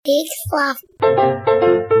Big fluff.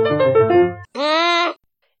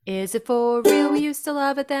 Is it for real? We used to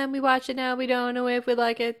love it, then we watch it, now we don't know if we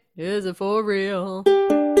like it. Is it for real?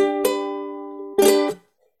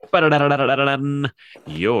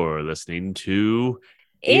 You're listening to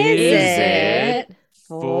Is it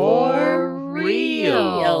for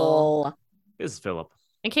real? This is Philip.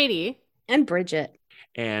 And Katie. And Bridget.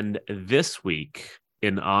 And this week,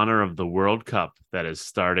 in honor of the World Cup that is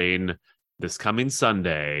starting this coming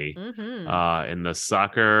Sunday in the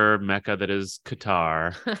soccer mecca that is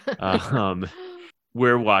Qatar,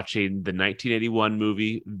 we're watching the 1981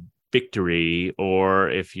 movie Victory, or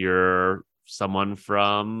if you're someone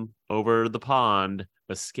from over the pond,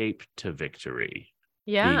 Escape to Victory.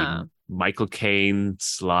 Yeah. The Michael Caine,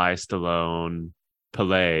 Sly Stallone,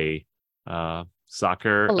 Pelé,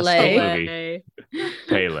 soccer escape movie.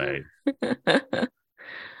 Pele.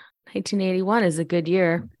 1981 is a good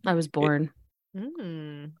year. I was born.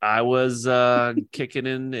 I was kicking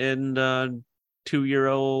in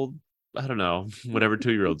 2-year-old, I don't know, whatever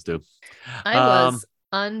 2-year-olds do. I was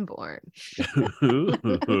unborn.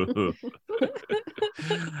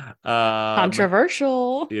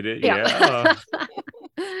 Controversial. Yeah.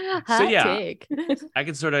 So yeah, take. I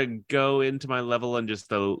can sort of go into my level and just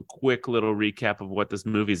a quick little recap of what this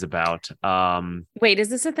movie's about. Wait, is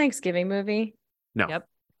this a Thanksgiving movie? No. Yep.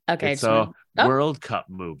 Okay. It's a World Cup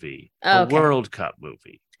movie. A World Cup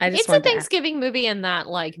movie. It's a Thanksgiving movie in that,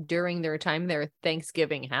 like, during their time there,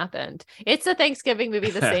 Thanksgiving happened. It's a Thanksgiving movie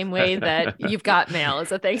the same way that You've Got Mail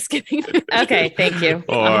is a Thanksgiving movie. Okay, thank you.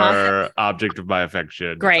 Or Object of My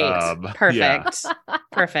Affection. Great. Perfect. Yeah.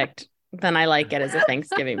 Perfect. Then I like it as a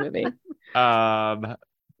Thanksgiving movie.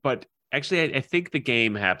 But actually, I think the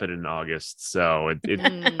game happened in August, so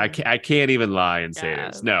I can't even lie and say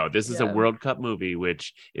it is. No, this is a World Cup movie,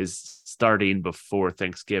 which is starting before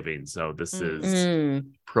Thanksgiving, so this is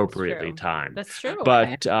appropriately timed. That's true.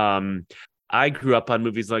 But I grew up on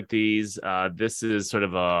movies like these. This is sort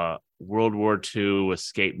of a World War II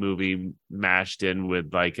escape movie mashed in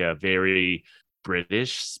with like a very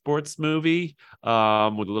British sports movie with a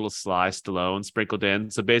little Sly Stallone sprinkled in.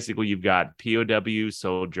 So basically you've got POW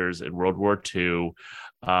soldiers in World War II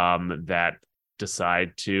that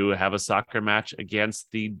decide to have a soccer match against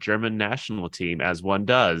the German national team, as one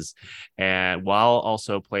does, and while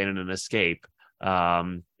also planning an escape.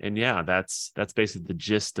 And yeah, that's basically the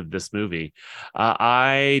gist of this movie.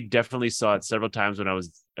 I definitely saw it several times when I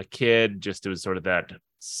was a kid. Just it was sort of that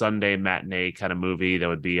Sunday matinee kind of movie that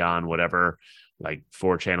would be on whatever like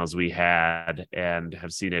 4 channels we had, and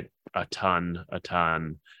have seen it a ton.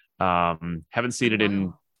 Haven't seen it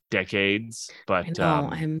in decades, but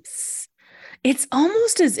it's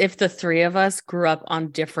almost as if the three of us grew up on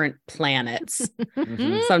different planets.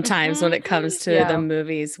 Sometimes when it comes to the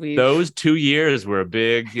movies, those 2 years were a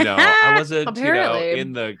big, I wasn't,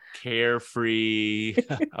 in the carefree,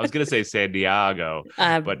 I was going to say San Diego,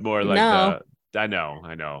 but more like I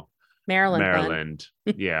know. Maryland.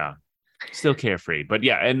 Yeah. Still carefree, but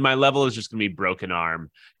yeah, and my level is just gonna be broken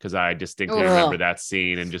arm because I distinctly remember that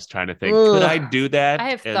scene and just trying to think, could I do that? I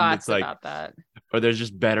have thoughts about that. Or there's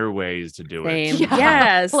just better ways to do it. Yeah.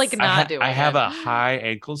 Yes, like not doing it. I have a high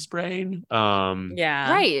ankle sprain.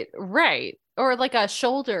 Yeah, right, or like a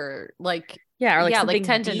shoulder, like or like like something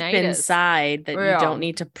tendonitis deep inside that you don't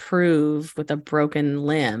need to prove with a broken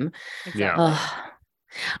limb. Exactly.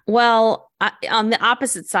 Well, on the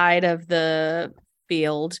opposite side of the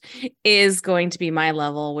field is going to be my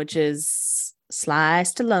level, which is Sly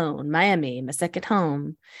Stallone, Miami, my second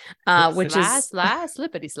home, which is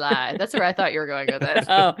slippity slide. That's where I thought you were going with it.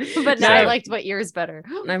 But now so, I liked what yours better.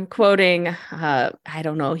 I'm quoting I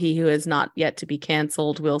don't know, he who is not yet to be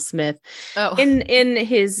canceled, Will Smith, in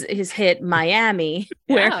his hit Miami,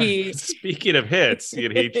 where he speaking of hits,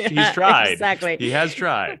 he's tried. Exactly, he has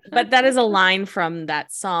tried. But that is a line from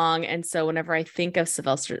that song, and so whenever I think of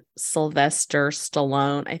Sylvester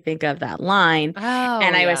Stallone, I think of that line.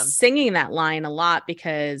 And I was singing that line a lot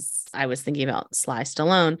because I was thinking about Sly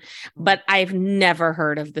Stallone, but I've never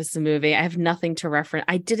heard of this movie. I have nothing to reference.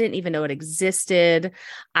 I didn't even know it existed.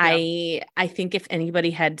 I think if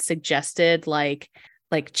anybody had suggested like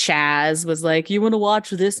Chaz was like, you want to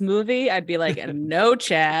watch this movie? I'd be like, no,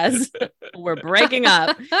 Chaz, we're breaking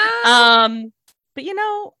up. But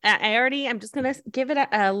I'm just going to give it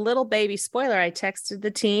a little baby spoiler. I texted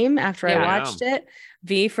the team after I watched it.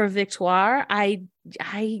 V for Victoire. I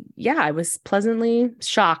was pleasantly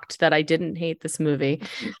shocked that I didn't hate this movie.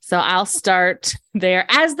 So I'll start there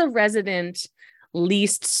as the resident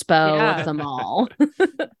least spo of them all.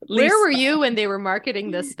 Where were you when they were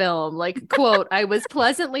marketing this film? Like, quote, I was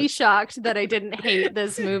pleasantly shocked that I didn't hate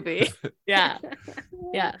this movie. Yeah.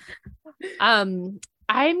 Yeah. I'm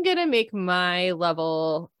gonna make my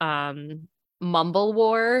level Mumble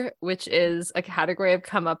War, which is a category I've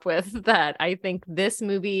come up with that I think this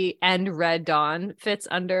movie and Red Dawn fits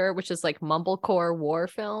under, which is like mumblecore war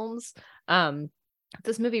films.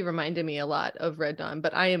 This movie reminded me a lot of Red Dawn,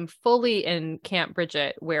 but I am fully in Camp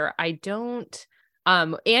Bridget, where I don't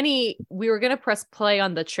Annie, we were gonna press play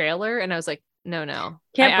on the trailer and I was like, no.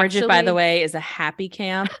 Camp Bridget, by the way, is a happy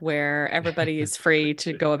camp where everybody is free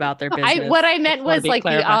to go about their business. What I meant was like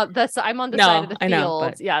I'm on the side of the field. I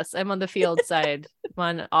know, Yes, I'm on the field side.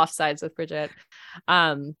 I'm on off sides with Bridget,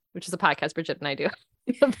 which is a podcast Bridget and I do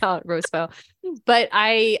about Roseville. But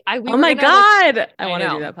I oh my God, I want to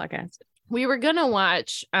do that podcast. We were gonna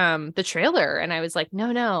watch the trailer and I was like,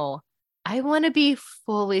 no. I want to be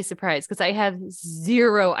fully surprised because I have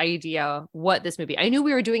zero idea what this movie. I knew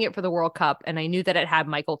we were doing it for the World Cup and I knew that it had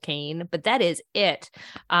Michael Caine, but that is it.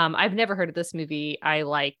 I've never heard of this movie. I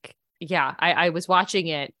was watching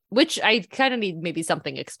it, which I kind of need maybe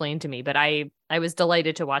something explained to me, but I was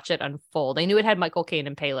delighted to watch it unfold. I knew it had Michael Caine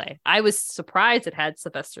and Pele. I was surprised it had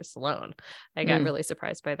Sylvester Stallone. I got really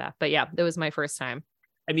surprised by that. But yeah, that was my first time.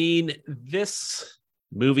 I mean, this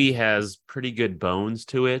movie has pretty good bones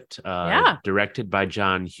to it. Directed by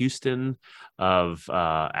John Huston of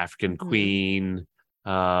African Queen,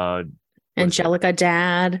 Angelica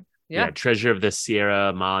Dad. Yeah, Treasure of the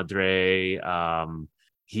Sierra Madre.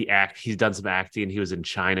 He's done some acting. He was in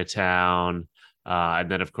Chinatown,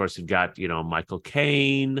 and then of course we've got Michael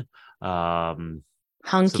Caine.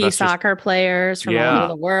 Hunky soccer players from all over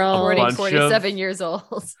the world. 47 years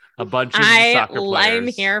old. A bunch of soccer players. I'm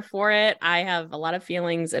here for it. I have a lot of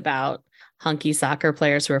feelings about hunky soccer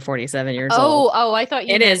players who are 47 years old. Oh, I thought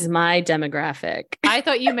it is my demographic. I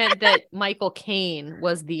thought you meant that Michael Caine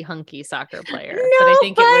was the hunky soccer player. No, but I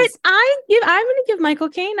think it was. I'm going to give Michael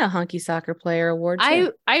Caine a hunky soccer player award.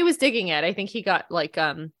 Too. I was digging it. I think he got like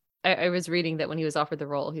I was reading that when he was offered the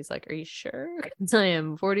role, he's like, "Are you sure? I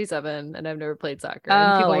am 47 and I've never played soccer."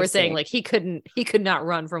 And people were saying like he could not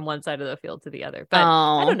run from one side of the field to the other. But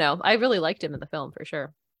I don't know. I really liked him in the film for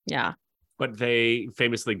sure. Yeah. But they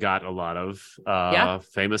famously got a lot of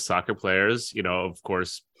famous soccer players. Of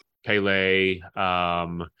course, Pele.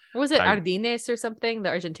 What was it, Ardines or something? The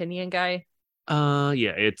Argentinian guy.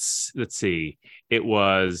 Let's see. It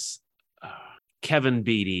was. Kevin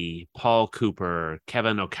Beattie, Paul Cooper,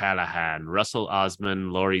 Kevin O'Callaghan, Russell Osman,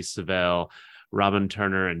 Laurie Savell, Robin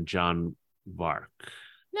Turner, and John Vark.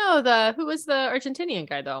 No, who was the Argentinian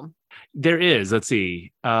guy though? There is. Let's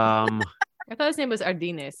see. I thought his name was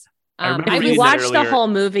Ardines. If you watch the whole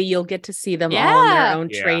movie, you'll get to see them all on their own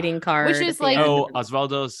trading card. Which is like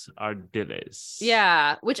Osvaldo Ardiles.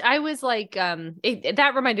 Yeah, which I was like,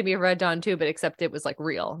 that reminded me of Red Dawn too, but except it was like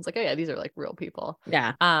real. It's like, oh yeah, these are like real people.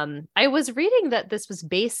 Yeah. I was reading that this was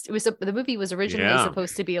based. The movie was originally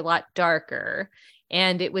supposed to be a lot darker,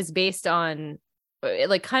 and it was based on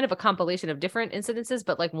like kind of a compilation of different incidences,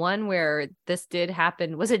 but like one where this did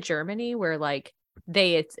happen. Was it Germany where like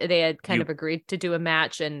they had kind of agreed to do a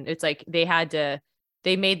match and it's like they're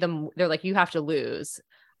like, you have to lose.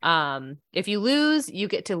 If you lose, you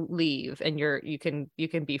get to leave and you can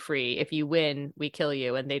be free. If you win, we kill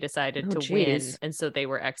you. And they decided to win. And so they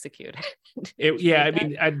were executed. I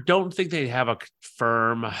mean, I don't think they have a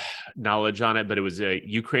firm knowledge on it, but it was a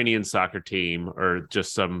Ukrainian soccer team or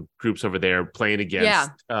just some groups over there playing against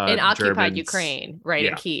in occupied Germans. Ukraine, right?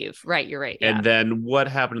 In Kyiv, right? You're right. Yeah. And then what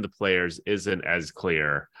happened to the players isn't as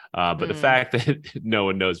clear. But the fact that no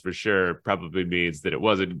one knows for sure probably means that it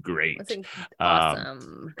wasn't great.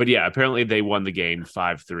 Awesome. But yeah, apparently they won the game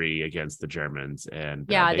 5-3 against the Germans, and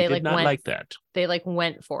they did not like that. They like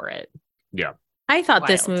went for it. Yeah. I thought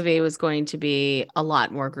this movie was going to be a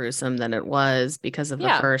lot more gruesome than it was because of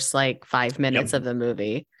the first like 5 minutes of the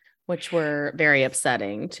movie, which were very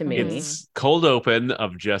upsetting to me. It's cold open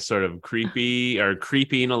of just sort of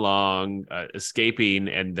creeping along, escaping,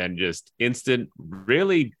 and then just instant,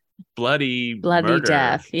 really bloody murder.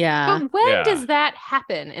 Death. Yeah. But when does that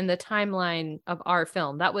happen in the timeline of our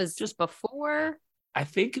film? That was just before. I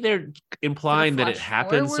think they're implying that it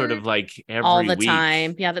happens sort of like every all the week.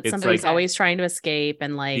 Time. Yeah, that somebody's always trying to escape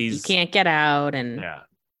and like you can't get out. And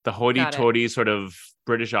the hoity-toity sort of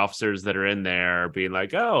British officers that are in there being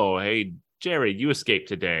like, "Oh, hey, Jerry, you escaped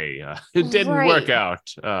today. It didn't work out."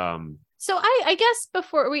 So I guess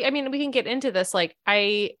before we can get into this. Like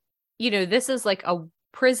this is like a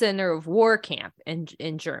prisoner of war camp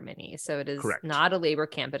in Germany. So it is not a labor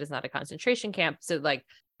camp. It is not a concentration camp. So like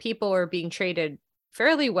people are being traded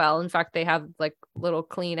fairly well. In fact, they have like little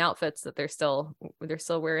clean outfits that they're still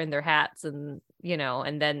wearing their hats, and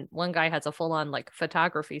and then one guy has a full on like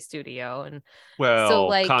photography studio, and so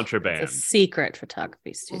like contraband. It's a secret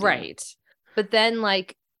photography studio. Right. But then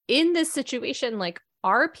like in this situation, like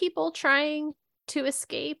are people trying to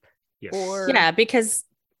escape? Yes. Or yeah, because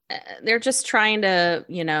they're just trying to,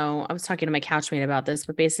 I was talking to my couchmate about this,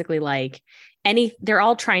 but basically like they're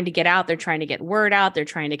all trying to get out. They're trying to get word out. They're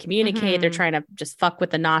trying to communicate. They're trying to just fuck with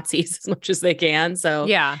the Nazis as much as they can. So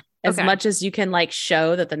yeah, as much as you can like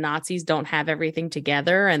show that the Nazis don't have everything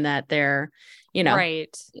together and that they're,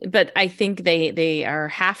 right. But I think they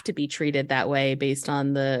have to be treated that way based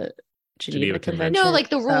on the Geneva Convention. No, like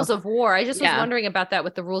the rules of war. I just was wondering about that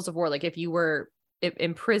with the rules of war. Like if you were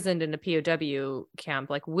imprisoned in a POW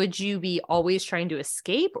camp, like would you be always trying to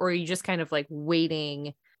escape, or are you just kind of like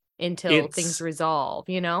waiting until things resolve?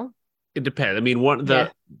 It depends. I mean,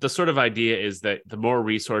 the sort of idea is that the more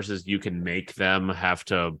resources you can make them have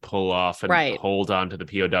to pull off and hold on to the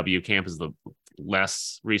POW camp is the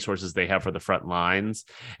less resources they have for the front lines.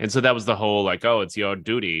 And so that was the whole like, oh, it's your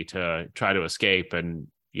duty to try to escape and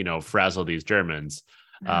frazzle these Germans.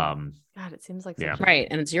 God, it seems like right,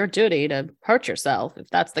 and it's your duty to hurt yourself if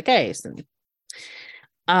that's the case.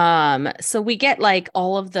 And so we get like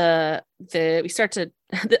all of we start to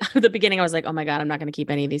the beginning. I was like, oh my God, I'm not going to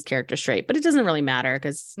keep any of these characters straight, but it doesn't really matter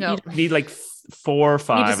because you need like 4 or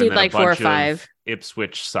 5. You just need like 4 or 5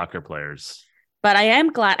 Ipswich soccer players. But I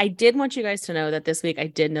am glad. I did want you guys to know that this week I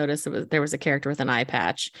did notice there was a character with an eye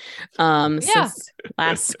patch. Since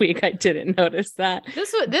last week I didn't notice that.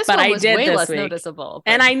 This one was way less noticeable.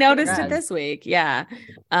 And I noticed it this week. Yeah.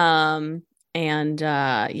 They're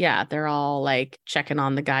all like checking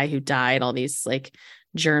on the guy who died, all these like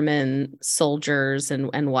German soldiers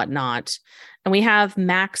and whatnot. And we have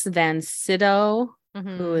Max von Sydow,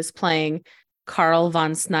 who is playing Karl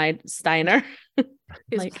von Steiner.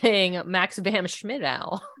 He's playing Max Bam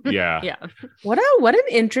Schmidow. Yeah. What an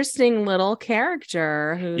interesting little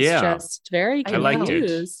character who's just very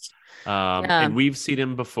confused. And we've seen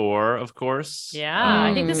him before, of course. Yeah.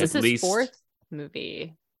 I think this is his 4th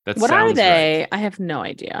movie. What are they? Right. I have no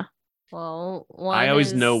idea. Well, I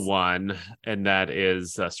always know one, and that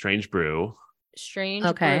is Strange Brew.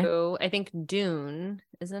 Brew. I think Dune,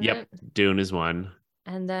 isn't it? Yep. Dune is one.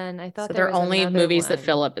 And then I thought they're only movies that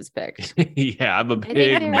Philip has picked. Yeah, I'm a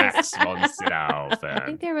big Max von Sydow fan. I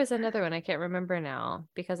think there was another one. I can't remember now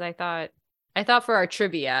because I thought for our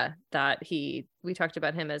trivia that we talked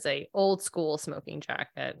about him as a old school smoking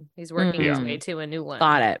jacket. He's working his way to a new one.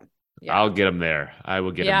 Got it. Yeah. I'll get him there. I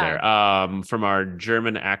will get him there. From our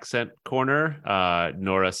German accent corner,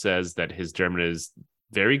 Nora says that his German is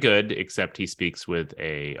very good, except he speaks with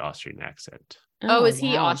a Austrian accent. Oh, is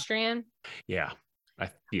he Austrian? Yeah.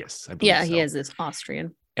 Yes. I believe so. He is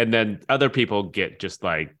Austrian. And then other people get just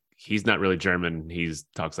like, he's not really German. He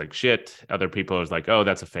talks like shit. Other people are like, oh,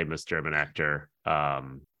 that's a famous German actor. Yeah.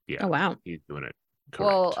 Oh, wow. He's doing it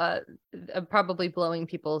correct. Well, probably blowing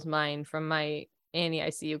people's mind from my Annie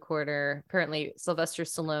ICU quarter. Apparently, Sylvester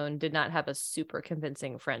Stallone did not have a super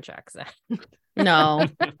convincing French accent. No.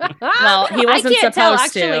 Well, he wasn't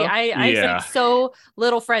supposed to. I speak so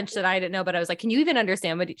little French that I didn't know, but I was like, can you even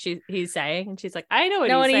understand what he's saying? And she's like, I know what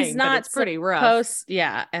he's saying, he's not, but it's pretty rough.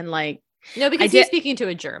 Yeah. And like, no, because he's speaking to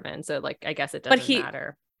a German. So like, I guess it doesn't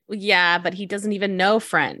matter. Yeah, but he doesn't even know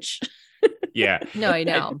French. Yeah. No, I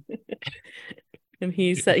know. And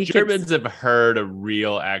he said Germans have heard a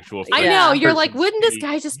real actual. I know. You're like, wouldn't this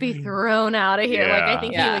guy just be thrown out of here? Like, I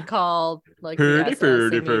think he would call like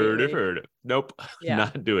heard. Nope,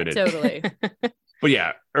 not doing it. Totally. But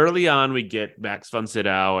yeah, early on we get Max von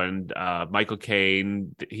Sydow and Michael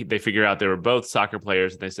Caine. They figure out they were both soccer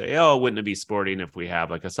players, and they say, "Oh, wouldn't it be sporting if we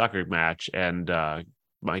have like a soccer match?" And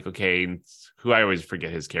Michael Caine, who I always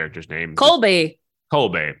forget his character's name, Colby.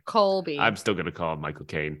 I'm still gonna call him Michael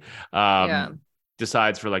Caine.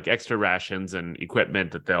 Decides for like extra rations and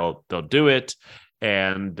equipment that they'll do it,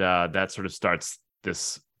 and that sort of starts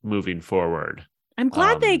this moving forward. I'm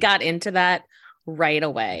glad they got into that right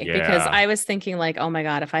away because I was thinking like, oh my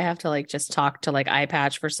God, if I have to like just talk to like eye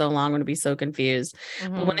patch for so long, I'm gonna be so confused.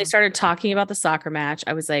 But when they started talking about the soccer match,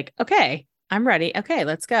 I was like, okay, I'm ready. Okay,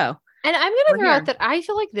 let's go. And I'm gonna throw out that I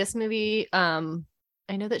feel like this movie,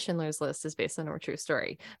 I know that Schindler's List is based on a true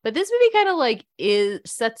story, but this movie kind of like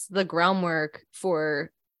sets the groundwork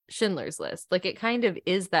for Schindler's List. Like it kind of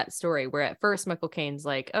is that story where at first Michael Caine's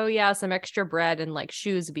like, oh yeah, some extra bread and like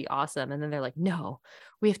shoes would be awesome. And then they're like, no,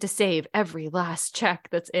 we have to save every last Czech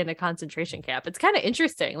that's in a concentration camp. It's kind of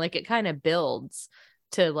interesting. Like it kind of builds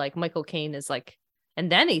to like Michael Caine is like,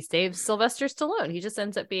 and then he saves Sylvester Stallone. He just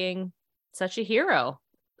ends up being such a hero.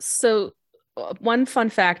 So one fun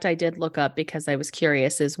fact I did look up because I was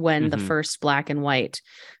curious is when the first black and white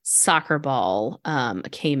soccer ball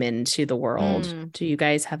came into the world. Do you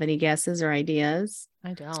guys have any guesses or ideas?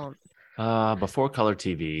 I don't. Before color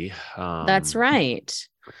TV. That's right.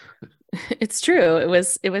 It's true. It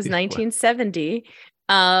was 1970.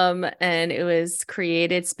 And it was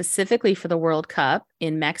created specifically for the World Cup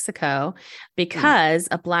in Mexico because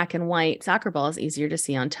a black and white soccer ball is easier to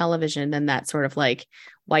see on television than that sort of like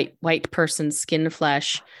white person skin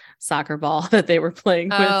flesh soccer ball that they were playing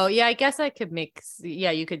with. Oh, yeah, I guess I could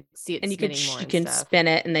you could see it, and you can spin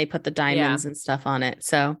it, and they put the diamonds and stuff on it.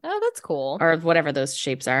 So that's cool. Or whatever those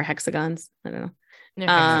shapes are, hexagons. I don't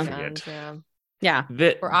know. Yeah.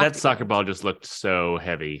 That soccer ball just looked so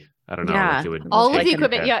heavy. I don't know. Yeah. Like it would all of the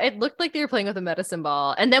equipment. Yeah, it looked like they were playing with a medicine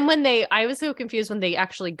ball. And then I was so confused when they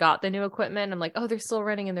actually got the new equipment. I'm like, oh, they're still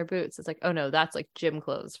running in their boots. It's like, oh no, that's like gym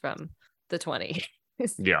clothes from the 20s.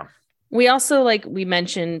 Yeah. We also, like we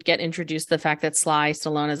mentioned, get introduced to the fact that Sly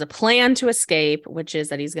Stallone has a plan to escape, which is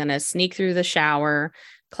that he's going to sneak through the shower,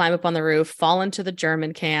 climb up on the roof, fall into the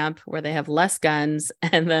German camp where they have less guns.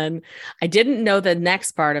 And then I didn't know the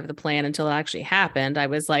next part of the plan until it actually happened. I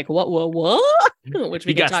was like, what? Which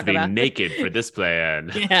we can talk about. Naked for this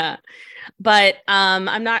plan. Yeah. But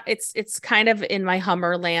I'm not, it's kind of in my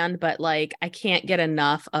Hummer land, but like I can't get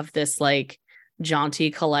enough of this like jaunty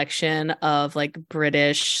collection of like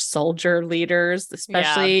British soldier leaders,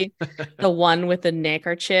 especially the one with the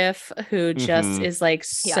neckerchief who just is like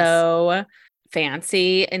so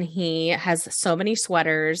fancy, and he has so many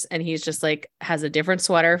sweaters, and he's just like has a different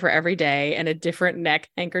sweater for every day and a different neck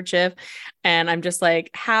handkerchief, and I'm just like,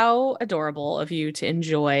 how adorable of you to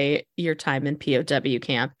enjoy your time in POW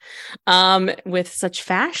camp with such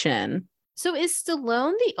fashion. So is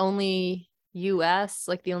Stallone the only US,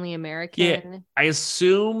 like the only American? Yeah, I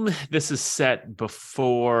assume this is set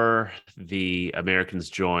before the Americans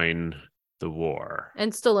join the war.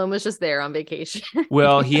 And Stallone was just there on vacation.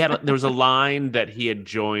 Well, there was a line that he had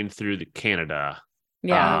joined through Canada.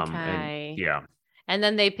 Yeah. Okay. And, and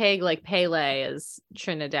then they peg like Pele as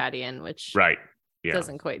Trinidadian, which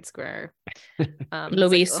doesn't quite square.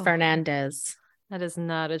 Luis Fernandez. That is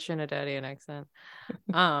not a Trinidadian accent.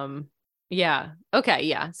 Yeah. Okay.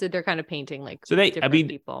 Yeah. So they're kind of painting like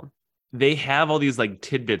people. They have all these like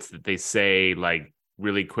tidbits that they say like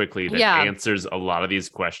really quickly that answers a lot of these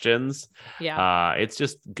questions. Yeah. It's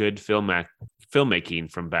just good filmmaking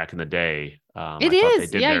from back in the day. It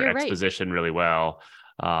is. They did their exposition really well.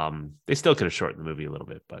 They still could have shortened the movie a little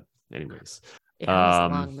bit, but anyways. It was a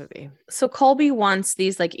long movie. So Colby wants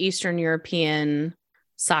these like Eastern European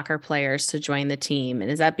soccer players to join the team. And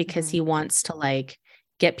is that because he wants to like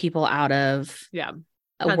get people out of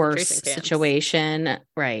a worse situation?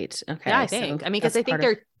 Right. Okay. Yeah, I think. So I mean, because I think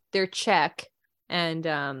they're Czech, and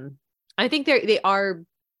I think they are.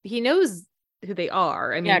 He knows who they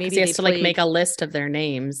are. I mean, maybe he has to like make a list of their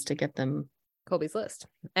names to get them Colby's list,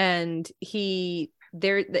 and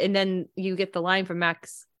and then you get the line from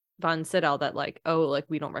Max von Sydow that like, oh, like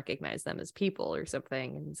we don't recognize them as people or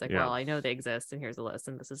something, and he's like, well, I know they exist, and here's a list,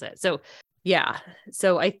 and this is it.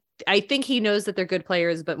 So I think he knows that they're good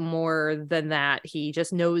players, but more than that, he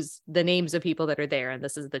just knows the names of people that are there, and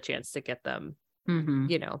this is the chance to get them,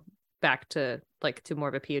 back to more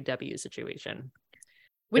of a POW situation,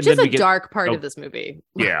 which is a dark part of this movie.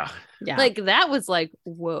 Yeah. Like that was like,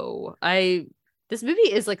 whoa. This movie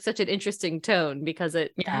is like such an interesting tone because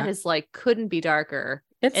that is like couldn't be darker.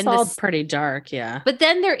 It's all pretty dark, yeah. But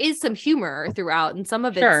then there is some humor throughout, and some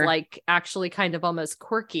of it's like actually kind of almost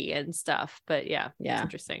quirky and stuff. But it's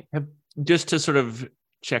interesting. Just to sort of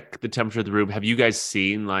check the temperature of the room, have you guys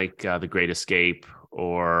seen like The Great Escape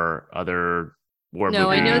or other war movies? No,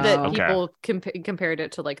 I know that people compared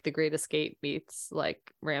it to like The Great Escape meets like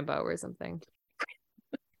Rambo or something.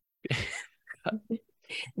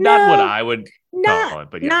 Not what I would call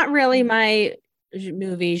it, but not really my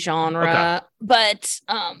movie genre, but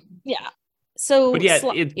so but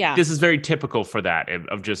this is very typical for that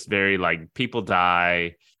of just very like people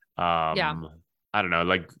die. I don't know,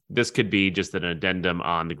 like this could be just an addendum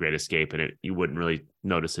on The Great Escape, and you wouldn't really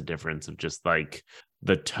notice a difference of just like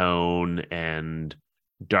the tone and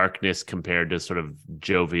darkness compared to sort of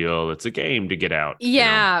jovial. It's a game to get out.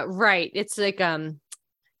 Right. It's like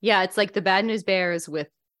it's like the Bad News Bears with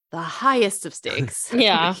the highest of stakes.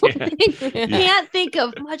 Can't think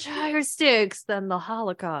of much higher stakes than the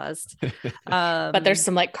Holocaust. But there's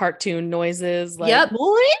some like cartoon noises. Like,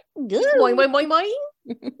 boing, boing, boing, boing.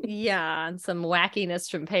 And some wackiness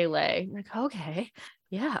from Pele. Like, okay,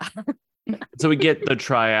 So we get the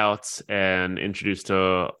tryouts and introduced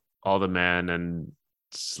to all the men, and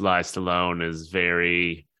Sly Stallone is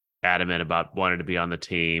very adamant about wanting to be on the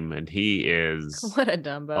team, and he is what a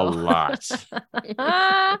Dumbo. A lot.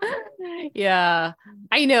 Yeah,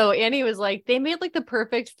 I know. Annie was like, they made like the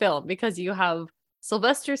perfect film because you have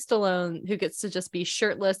Sylvester Stallone, who gets to just be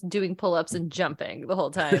shirtless, doing pull-ups and jumping the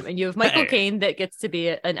whole time, and you have Michael Caine that gets to be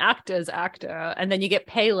an actor's actor, and then you get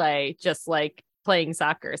Pele just like playing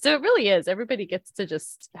soccer. So it really is. Everybody gets to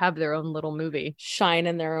just have their own little movie, shine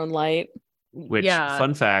in their own light. Which,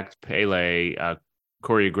 fun fact, Pele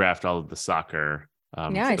choreographed all of the soccer.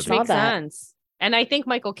 I saw that. Sense. And I think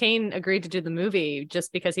Michael Caine agreed to do the movie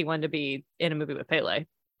just because he wanted to be in a movie with Pele.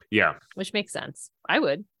 Yeah, which makes sense. I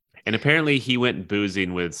would. And apparently he went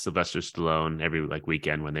boozing with Sylvester Stallone every like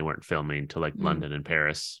weekend when they weren't filming to like London and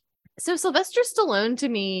Paris. So Sylvester Stallone, to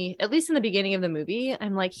me, at least in the beginning of the movie,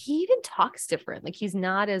 I'm like, he even talks different. Like he's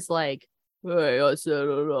not as like, hey, I said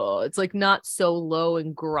it. It's like not so low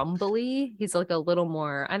and grumbly. He's like a little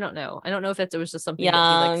more, I don't know. I don't know if it was just something that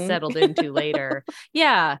he like settled into later.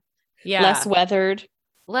 Yeah. Less weathered.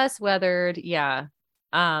 Yeah.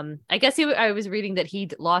 I guess I was reading that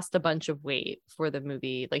he'd lost a bunch of weight for the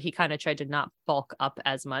movie. Like he kind of tried to not bulk up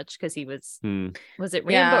as much because he was it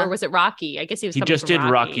Rambo or was it Rocky? I guess he just did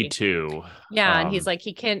Rocky 2. Yeah, and he's like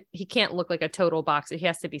he can't look like a total boxer. He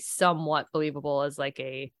has to be somewhat believable as like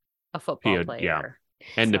a football player. Yeah.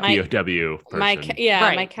 And the POW person. My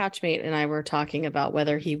couchmate and I were talking about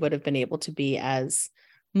whether he would have been able to be as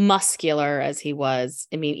muscular as he was.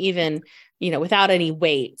 I mean, even without any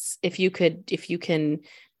weights, if you can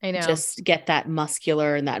just get that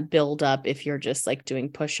muscular and that build up, if you're just like doing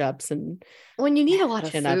push-ups and when you need a lot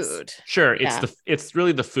of food. Sure. It's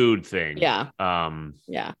really the food thing. Yeah.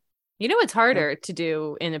 Yeah. What's harder to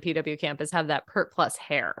do in a PW camp is have that pert plus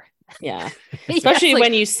hair. Yeah. Especially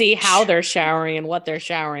when you see how they're showering and what they're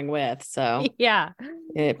showering with. So yeah.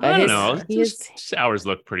 I don't know. His showers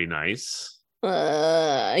look pretty nice.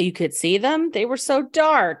 You could see them. They were so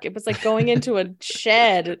dark. It was like going into a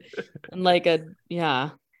shed and like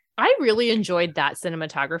I really enjoyed that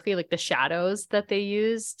cinematography, like the shadows that they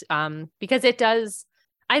used. Because it does,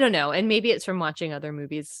 I don't know, and maybe it's from watching other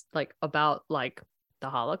movies like about like the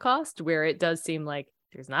Holocaust, where it does seem like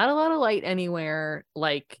there's not a lot of light anywhere,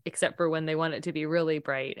 like except for when they want it to be really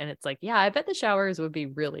bright. And it's like, yeah, I bet the showers would be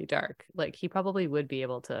really dark. Like he probably would be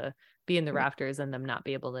able to be in the rafters and them not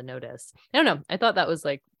be able to notice. I don't know. I thought that was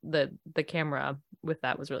like the camera with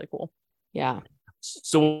that was really cool. Yeah.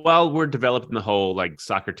 So while we're developing the whole like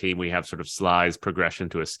soccer team, we have sort of Sly's progression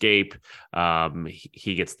to escape.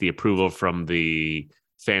 He gets the approval from the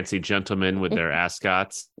fancy gentlemen with their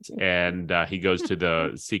ascots, and he goes to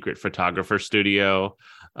the secret photographer studio,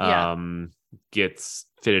 gets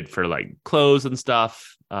fitted for like clothes and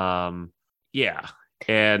stuff. But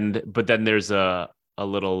then there's a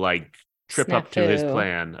little like trip snafu. Up to his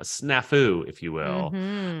plan, a snafu, if you will,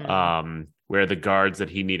 where the guards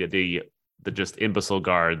that he needed, the just imbecile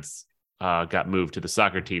guards, got moved to the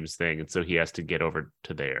soccer team's thing, and so he has to get over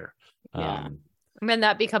to there. And then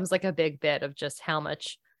that becomes like a big bit of just how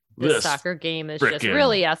much this soccer game is just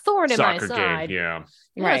really a thorn in my side. Game,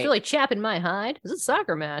 It's really chapping my hide. It's a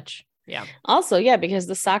soccer match. Yeah. Also, because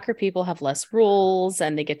the soccer people have less rules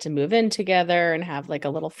and they get to move in together and have like a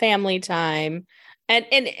little family time.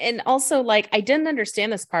 And also like, I didn't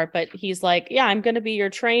understand this part, but he's like, yeah, I'm going to be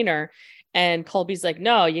your trainer. And Colby's like,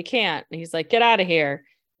 no, you can't. And he's like, get out of here.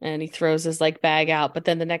 And he throws his like bag out. But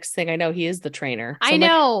then the next thing I know, he is the trainer. So I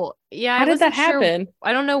know. How did that happen?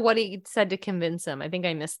 I don't know what he said to convince him. I think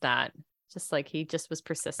I missed that. Just like he just was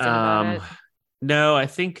persistent about it. No, I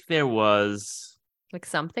think there was like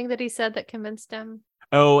something that he said that convinced him.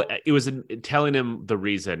 Oh, it was telling him the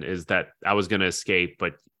reason is that I was going to escape,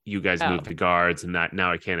 but you guys moved the guards and that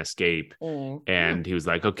now I can't escape. And he was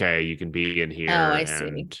like, okay, you can be in here. Oh, I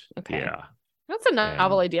see. Okay. Yeah. That's a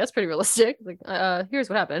novel idea. It's pretty realistic. Like, here's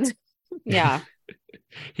what happened. Yeah.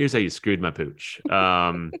 Here's how you screwed my pooch.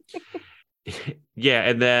 And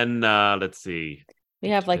then let's see. We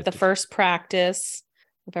have like the first practice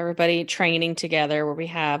of everybody training together where we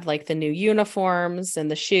have like the new uniforms and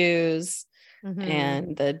the shoes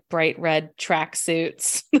and the bright red track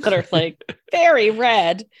suits that are like very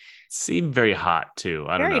red. Seem very hot too.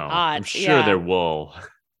 I don't know. Hot, I'm sure they're wool.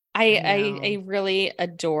 I really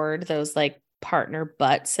adored those like partner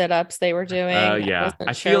butt sit-ups they were doing.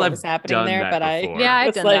 I feel like was happening there, but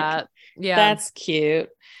I've done that. Yeah, that's cute.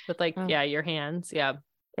 With like your hands, or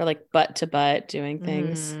like butt to butt doing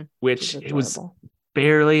things, which it was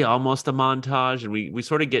barely almost a montage, and we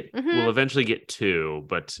sort of get we'll eventually get two,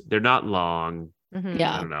 but they're not long.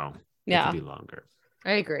 Yeah, I don't know. Yeah, it could be longer.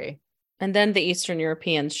 I agree. And then the Eastern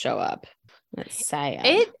Europeans show up. It's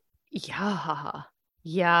sad.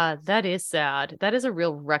 Yeah, that is sad. That is a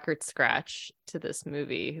real record scratch to this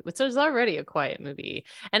movie, which is already a quiet movie.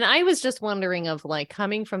 And I was just wondering of like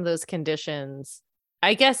coming from those conditions,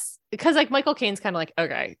 I guess, because like Michael Caine's kind of like,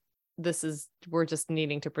 okay, we're just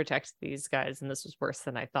needing to protect these guys, and this was worse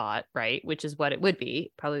than I thought, right? Which is what it would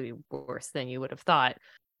be, probably worse than you would have thought.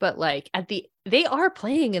 But like they are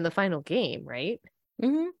playing in the final game, right?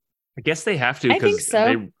 Mm-hmm. I guess they have to, I think because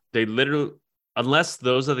so. they literally, unless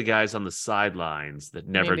those are the guys on the sidelines that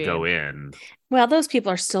never Maybe. go in. Well, those people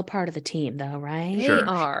are still part of the team, though, right? They Sure.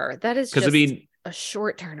 are. That is 'Cause, just I mean, a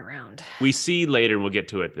short turnaround. we see later, and we'll get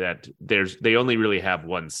to it, that they only really have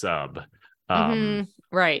one sub.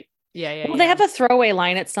 Right. Yeah. Well, they have a throwaway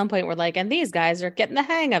line at some point where like, and these guys are getting the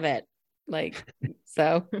hang of it. Like,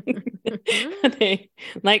 so they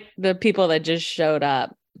like the people that just showed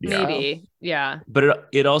up. Maybe. Yeah. But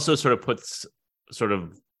it also sort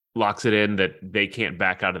of locks it in that they can't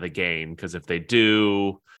back out of the game, because if they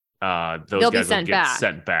do, those They'll guys be will get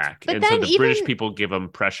sent back. But and so the British people give them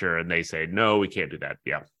pressure, and they say, no, we can't do that.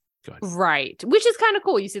 Yeah. Go ahead. Right. Which is kind of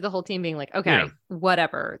cool. You see the whole team being like, okay,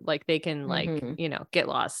 whatever. Like they can like, get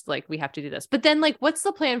lost. Like we have to do this. But then like, what's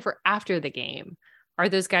the plan for after the game? Are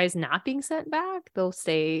those guys not being sent back? They'll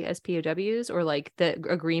stay as POWs, or like the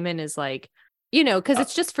agreement is like, because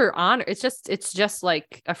it's just for honor. It's just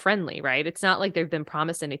like a friendly, right? It's not like they've been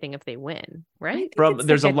promised anything if they win, right?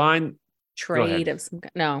 There's like a line trade of some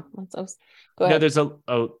no. Go ahead.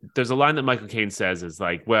 No, there's a line that Michael Caine says is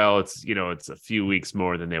like, well, it's it's a few weeks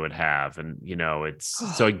more than they would have, and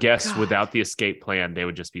it's so I guess without the escape plan they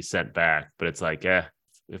would just be sent back. But it's like,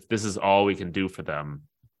 if this is all we can do for them,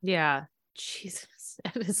 yeah, Jesus,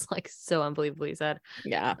 that is like so unbelievably sad.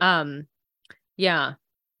 Yeah, yeah,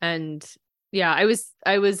 and. Yeah, I was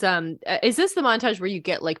is this the montage where you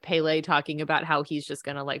get like Pele talking about how he's just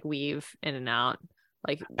gonna like weave in and out?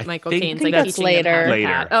 Like Michael Caine's like that's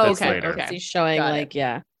later. Oh, okay. Okay. He's showing like,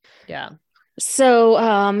 yeah.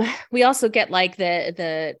 So we also get like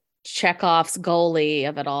the Chekhov's goalie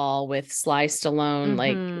of it all with Sly Stallone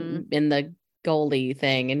like in the goalie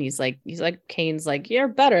thing, and he's like Caine's like, you're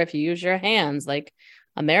better if you use your hands, like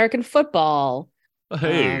American football.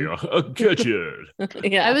 Hey, I'll get you.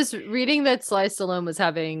 Yeah, I was reading that Sly Stallone was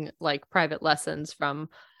having like private lessons from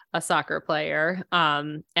a soccer player,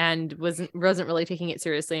 and wasn't really taking it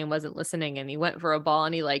seriously and wasn't listening. And he went for a ball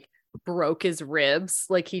and he like broke his ribs,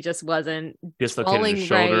 like he just wasn't dislocated his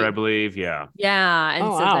shoulder, right. I believe. Yeah.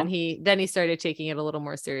 And then he started taking it a little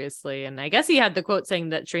more seriously, and I guess he had the quote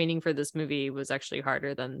saying that training for this movie was actually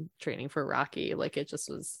harder than training for Rocky. Like it just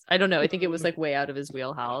was, I don't know, I think it was like way out of his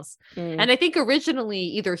wheelhouse. And I think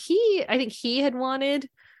originally I think he had wanted,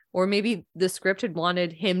 or maybe the script had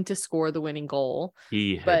wanted him to score the winning goal.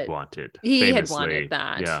 He had wanted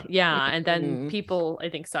that. Yeah. And then people, I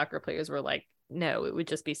think soccer players were like, no, it would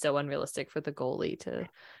just be so unrealistic for the goalie to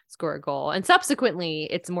score a goal. And subsequently,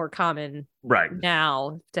 it's more common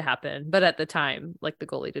now to happen. But at the time, like the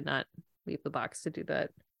goalie did not leave the box to do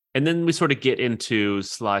that. And then we sort of get into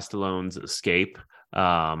Sly Stallone's escape.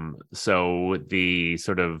 So the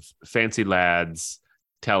sort of fancy lads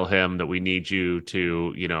tell him that we need you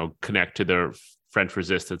to, connect to the French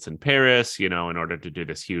resistance in Paris, in order to do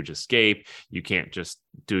this huge escape. You can't just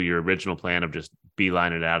do your original plan of just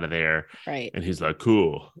beeline it out of there. Right. And he's like,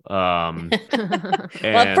 cool. Well,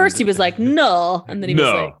 at first he was like, no. And then he was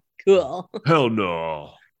like, cool. Hell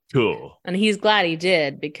no. Cool. And he's glad he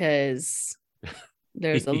did, because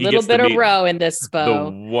there's a little bit of row in this Spo.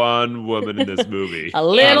 The one woman in this movie. a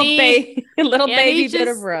little baby bit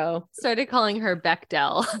of row. Started calling her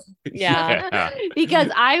Bechdel. Yeah. Because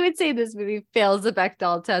I would say this movie fails the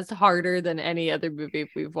Bechdel test harder than any other movie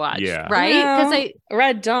we've watched. Yeah. Right? Because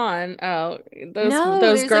Red Dawn. Oh,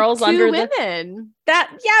 those girls like under women.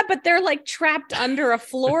 But they're like trapped under a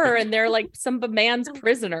floor and they're like some man's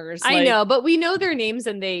prisoners. I know, but we know their names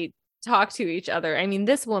and they talk to each other. I mean,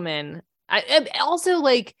 this woman. I also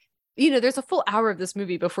like, there's a full hour of this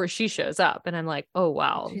movie before she shows up, and I'm like, oh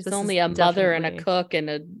wow, she's only a mother and a cook and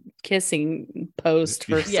a kissing post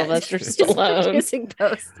for Sylvester Stallone. Kissing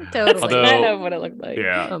post, totally. Although, I know what it looked like.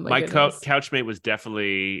 Yeah, oh my couchmate was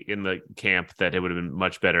definitely in the camp that it would have been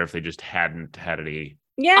much better if they just hadn't had any.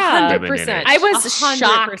 Yeah, 100%. I was 100%.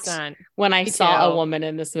 shocked when I saw a woman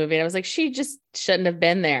in this movie. I was like, she just shouldn't have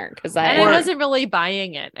been there, because I wasn't really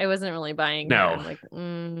buying it. No, like,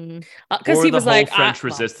 because he was like, French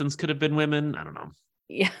resistance could have been women. I don't know.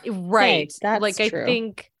 Yeah, right. That's like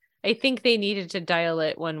true. I think they needed to dial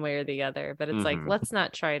it one way or the other, but it's like, let's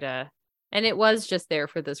not try to. And it was just there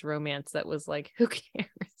for this romance that was like, who cares?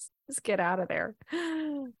 Just get out of there.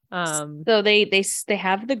 So they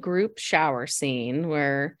have the group shower scene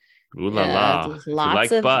where Ooh la la. Lots you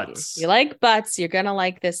like of butts. You like butts. You're gonna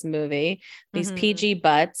like this movie. These PG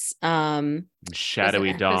butts.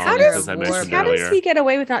 Shadowy How dongs, as I mentioned earlier. does he get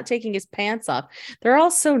away with not taking his pants off? They're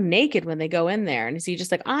all so naked when they go in there, and is he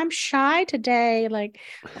just like, I'm shy today, like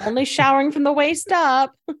only showering from the waist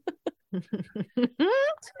up?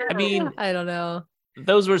 I mean, I don't know.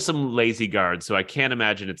 Those were some lazy guards, so I can't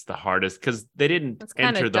imagine it's the hardest because they didn't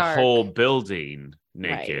enter the whole building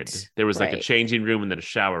naked. Right. There was like a changing room and then a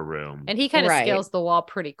shower room. And he kind of scales the wall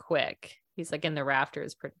pretty quick. He's like in the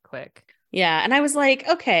rafters pretty quick. Yeah. And I was like,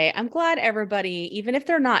 okay, I'm glad everybody, even if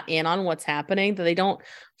they're not in on what's happening, that they don't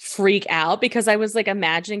freak out, because I was like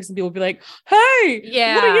imagining some people would be like, hey,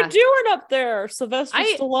 what are you doing up there, Sylvester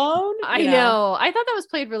Stallone? I know. I thought that was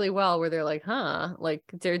played really well, where they're like, huh? Like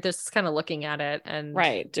they're just kind of looking at it and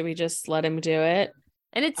do we just let him do it?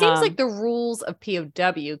 And it seems like the rules of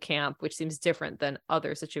POW camp, which seems different than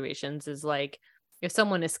other situations, is like if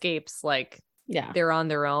someone escapes, like they're on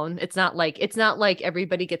their own. It's not like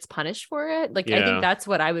everybody gets punished for it. Like I think that's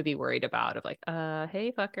what I would be worried about, of like,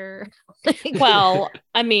 hey fucker. Well,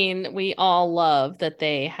 I mean, we all love that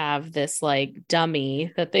they have this like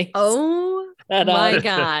dummy that they my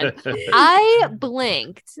God. I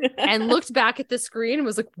blinked and looked back at the screen and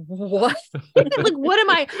was like, what? Like, what am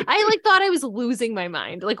I like thought I was losing my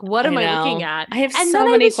mind. Like, what am I looking at? I have so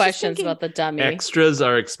many questions about the dummy. Extras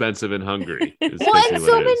are expensive in Hungary.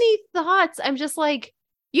 So many thoughts. I'm just like,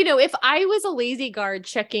 if I was a lazy guard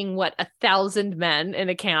checking 1,000 men in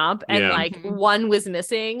a camp and like one was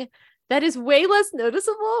missing, that is way less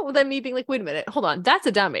noticeable than me being like, wait a minute, hold on, that's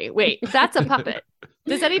a dummy. Wait, that's a puppet.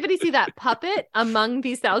 Does anybody see that puppet among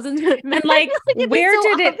these thousands of men? And like where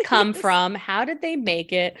did it come from? How did they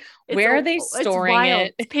make it? Where are they storing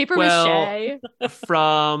it? It's paper mache.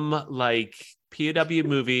 From like POW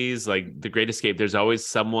movies, like The Great Escape, there's always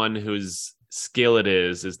someone whose skill it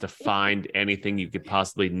is to find anything you could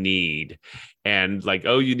possibly need, and like,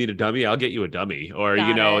 oh, you need a dummy, I'll get you a dummy, or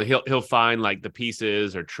he'll find like the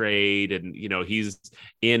pieces or trade, and he's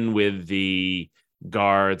in with the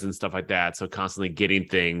guards and stuff like that, so constantly getting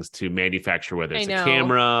things to manufacture, whether it's a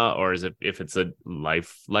camera or if it's a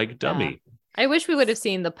life-like dummy. I wish we would have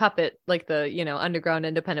seen the puppet, like the, underground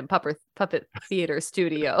independent puppet theater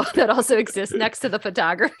studio that also exists next to the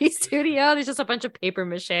photography studio. There's just a bunch of paper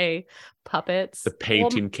mache puppets. The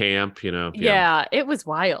painting camp, Yeah, it was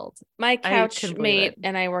wild. My couch mate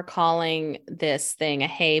and I were calling this thing a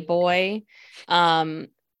hey boy,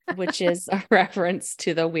 which is a reference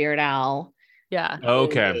to the Weird Al. Yeah.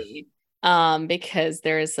 Okay. Because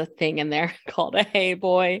there is a thing in there called a hey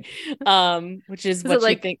boy, which is what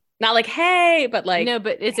you think. Not like hey, but like no,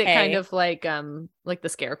 but is it kind of like the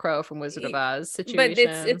Scarecrow from Wizard of Oz situation? But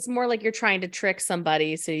it's more like you're trying to trick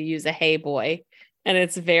somebody, so you use a hey boy, and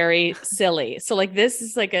it's very silly. So like this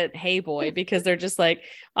is like a hey boy because they're just like,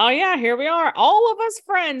 oh yeah, here we are, all of us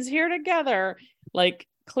friends here together. Like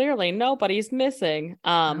clearly nobody's missing.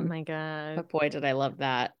 Oh my God! But boy, did I love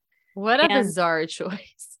that! What a bizarre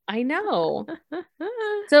choice. I know.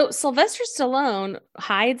 So Sylvester Stallone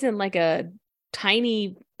hides in like a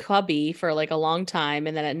tiny cubby for like a long time,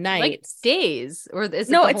 and then at night, like days, or is it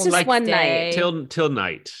it's just one night till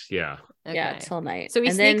night. Yeah. Okay. Yeah, till night. So he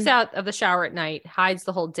sneaks out of the shower at night, hides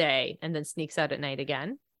the whole day, and then sneaks out at night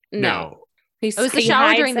again. No. Is the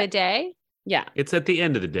shower during the day? Yeah. It's at the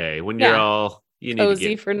end of the day when you're all you need cozy to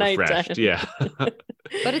get for nighttime. Yeah.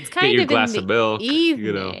 But it's kind of glass in of milk,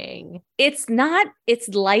 evening. It's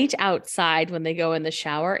light outside when they go in the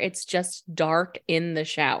shower. It's just dark in the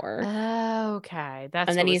shower. Okay.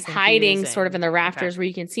 And then he's hiding sort of in the rafters where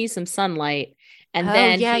you can see some sunlight. And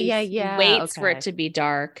then he waits for it to be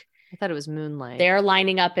dark. I thought it was moonlight. They're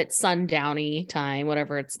lining up at sundowny time,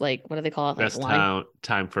 whatever it's like. What do they call it? Best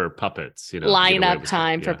time for puppets. Line up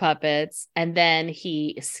time for puppets. And then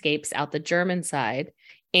he escapes out the German side.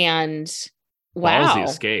 And ballsy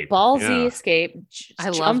escape.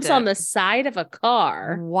 Jumps on the side of a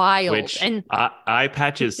car. Wild. Which and Eye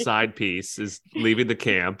Patch's side piece is leaving the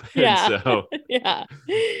camp. Yeah. And so yeah.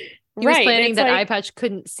 He was planning that Eye Patch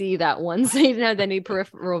couldn't see that one, so he didn't have any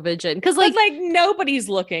peripheral vision. Because like nobody's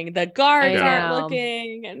looking. The guards aren't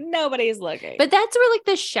looking, and nobody's looking. But that's where like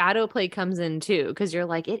the shadow play comes in too, because you're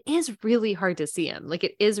like, it is really hard to see him. Like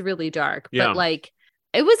it is really dark. Yeah. But like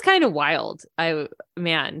it was kind of wild. It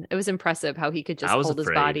was impressive how he could just hold his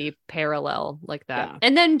body parallel like that. Yeah.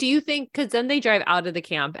 And then do you think, because then they drive out of the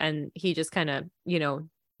camp and he just kind of,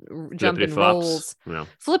 jump and rolls,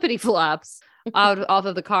 flippity flops off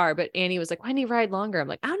of the car. But Annie was like, why didn't he ride longer? I'm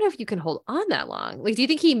like, I don't know if you can hold on that long. Like, do you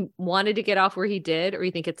think he wanted to get off where he did? Or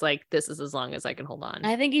you think it's like, this is as long as I can hold on?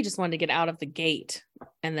 I think he just wanted to get out of the gate.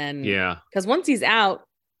 And then, because once he's out,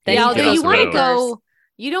 although you want to go,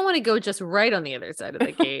 you don't want to go just right on the other side of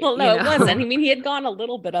the gate. Well, no, it wasn't. I mean, he had gone a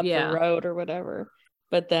little bit up the road or whatever.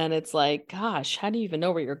 But then it's like, gosh, how do you even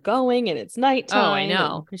know where you're going? And it's nighttime. Oh, I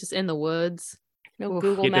know. You're just in the woods. No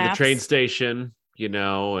Google Get Maps. to the train station,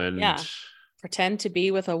 and pretend to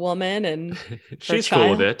be with a woman, and she's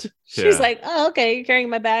cool with it. She's like, oh, okay, you're carrying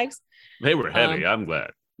my bags. They were heavy. I'm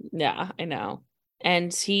glad. Yeah, I know.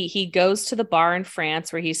 And he goes to the bar in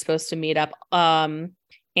France where he's supposed to meet up,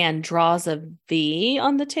 and draws a V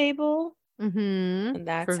on the table. And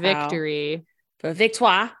that's for victory. For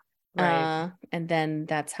victoire. Right. And then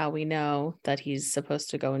that's how we know that he's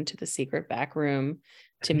supposed to go into the secret back room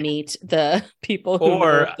to meet the people who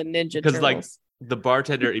are the Ninja Turtles. Because like the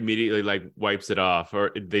bartender immediately like wipes it off,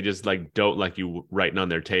 or they just like don't like you writing on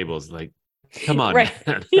their tables. Like, come on, right.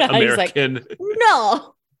 man. Yeah, American. Like,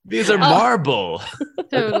 no, these are marble.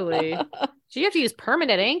 Totally. So you have to use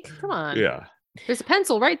permanent ink. Come on. Yeah. There's a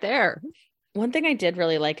pencil right there. One thing I did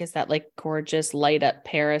really like is that like gorgeous light up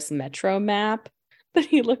Paris metro map that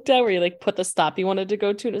he looked at, where he like put the stop he wanted to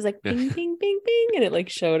go to, and it was like bing, bing, bing, bing, and it like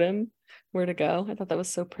showed him where to go. I thought that was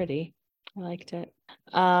so pretty. I liked it.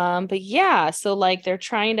 But yeah, so like they're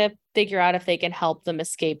trying to figure out if they can help them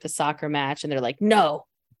escape the soccer match, and they're like, no.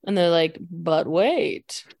 And they're like, but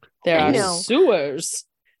wait, there are sewers.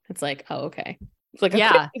 It's like, oh, okay. It's like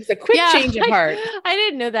it's a quick change of heart. I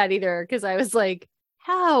didn't know that either, because I was like,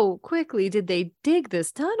 how quickly did they dig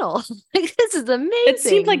this tunnel? Like, this is amazing. It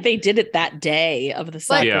seemed like they did it that day of the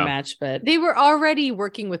soccer match, but they were already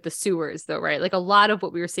working with the sewers though, right? Like a lot of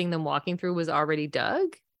what we were seeing them walking through was already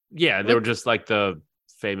dug. Yeah, they were just like the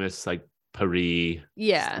famous like Paris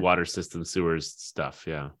water system sewers stuff.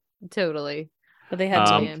 Yeah, totally. But they had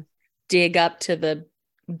to dig up to the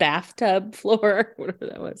bathtub floor, whatever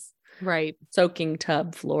that was. Right. Soaking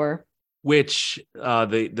tub floor. Which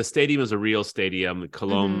the stadium is a real stadium,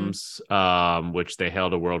 Colombe's, which they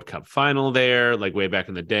held a World Cup final there, like way back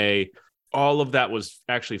in the day. All of that was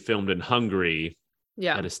actually filmed in Hungary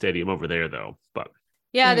at a stadium over there, though. But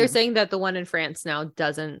they're saying that the one in France now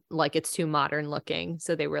doesn't, like, it's too modern looking.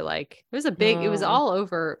 So they were like, it was a big, it was all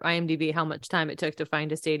over IMDb how much time it took to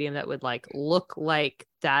find a stadium that would like look like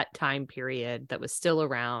that time period that was still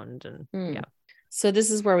around. And So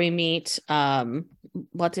this is where we meet,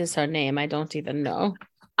 what is her name? I don't even know.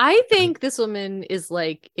 I think this woman is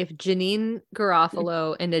like if Janine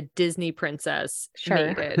Garofalo and a Disney princess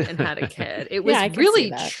mated and had a kid. It was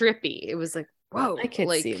really trippy. It was like, whoa. I could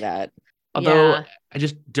see that. Although I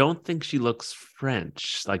just don't think she looks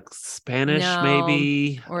French, like Spanish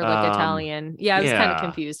maybe. Or like Italian. Yeah, I was kind of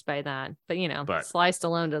confused by that. But, Sly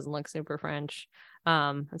Stallone doesn't look super French.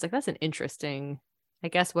 I was like, that's an interesting... I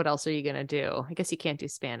guess what else are you going to do? I guess you can't do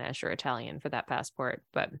Spanish or Italian for that passport.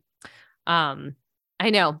 But I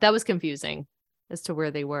know that was confusing as to where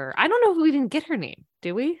they were. I don't know if we even get her name.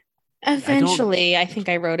 Do we? Eventually, I think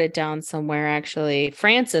I wrote it down somewhere, actually.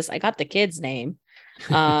 Frances, I got the kid's name.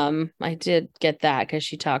 I did get that because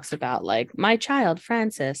she talks about like my child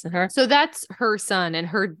Frances and her. So that's her son, and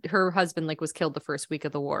her husband like was killed the first week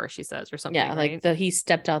of the war, she says, or something. Yeah, like right? he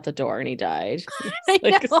stepped out the door and he died.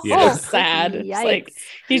 It's so sad. It's like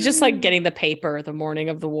he's just like getting the paper the morning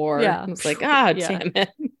of the war. Yeah, it's like damn it.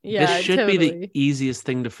 Yeah, this should be the easiest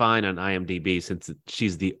thing to find on IMDb since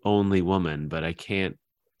she's the only woman, but I can't.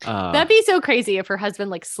 That'd be so crazy if her husband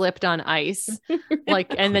like slipped on ice,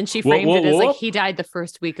 like, and then she framed it as like he died the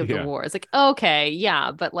first week of the war. It's like, okay,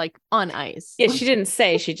 but like on ice. Yeah, she didn't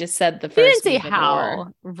say. She just said the first. She didn't say week how.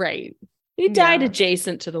 Right. He died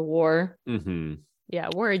adjacent to the war. Mm-hmm. Yeah,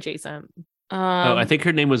 war adjacent. I think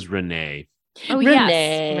her name was Renee. Oh Renee.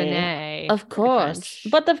 Yes, Renee. Of course,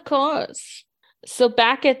 but of course. So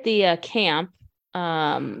back at the camp,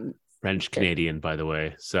 French Canadian, by the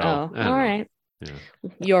way. So all right. Yeah.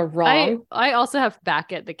 You're wrong. I also have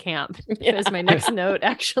back at the camp as my next note,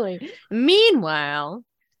 actually. Meanwhile,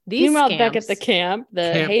 back at the camp,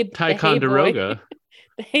 Ticonderoga.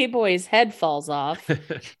 The Hey Boy's head falls off,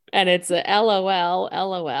 and it's a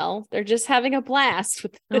LOL. They're just having a blast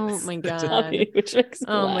with this. Oh my god! Which makes me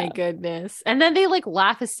laugh. My goodness! And then they like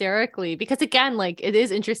laugh hysterically because again, like it is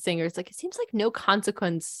interesting. Or it's like it seems like no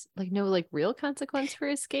consequence, like no like real consequence for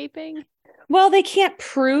escaping. Well, they can't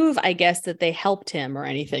prove, I guess, that they helped him or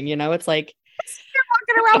anything. It's like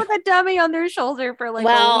they're walking around with a dummy on their shoulder for like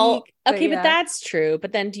a week. But that's true.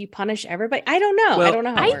 But then do you punish everybody? I don't know. Well, I don't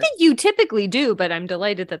know. I think you typically do, but I'm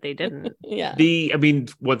delighted that they didn't. Yeah.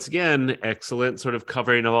 Once again, excellent sort of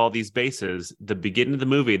covering of all these bases. The beginning of the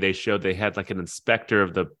movie, they showed they had like an inspector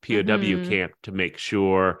of the POW camp to make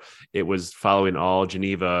sure it was following all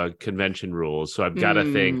Geneva Convention rules. So I've got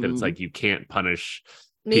to think that it's like you can't punish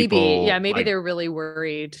maybe like, they're really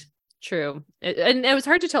worried. True. And it was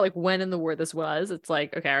hard to tell like when in the war this was. It's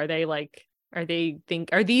like, okay,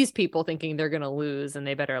 are these people thinking they're gonna lose and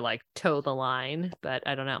they better like toe the line? But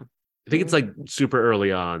I don't know. I think it's like super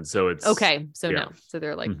early on, so it's okay. So yeah. no, so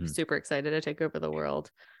they're like Mhm. super excited to take over the world.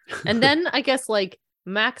 And then I guess like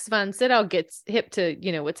Max von Sydow gets hip to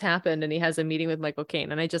what's happened, and he has a meeting with Michael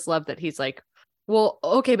Caine, and I just love that he's like, well,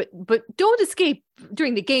 okay, but don't escape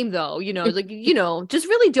during the game though. Like just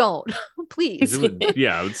really don't, please.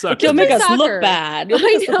 Yeah, it would suck. You'll make us soccer. look bad. You'll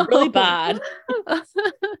make us look really bad.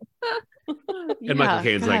 And Michael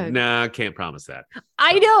Caine's like, nah, can't promise that.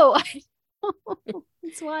 I know.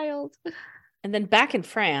 It's wild. And then back in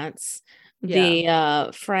France,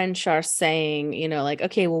 the French are saying, like,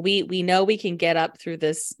 okay, well, we know we can get up through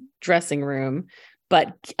this dressing room,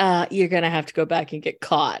 but you're gonna have to go back and get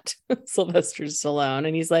caught. Sylvester Stallone,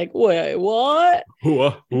 and he's like, wait, what?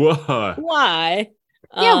 What? Why?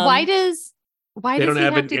 Yeah, why does they don't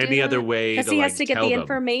have to any other way? Because he has to get the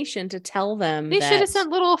information to tell them. They should have sent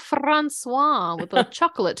little Francois with a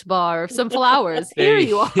chocolate bar of some flowers. Here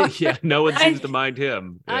you are. Yeah, no one seems to mind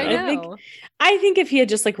him. Yeah. I know. I think if he had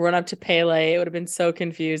just like run up to Pele, it would have been so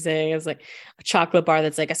confusing. It was like a chocolate bar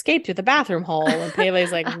that's like escape through the bathroom hole, and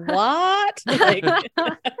Pele's like, "What?" Like,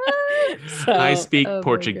 so, I speak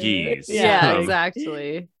Portuguese. Yeah,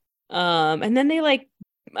 exactly. And then they like,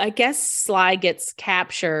 I guess Sly gets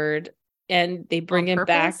captured. And they bring him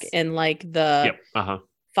back in like the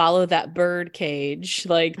follow that bird cage,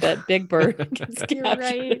 like that big bird gets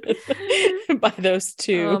captured by those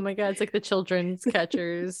two. Oh my God, it's like the children's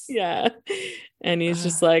catchers. Yeah. And he's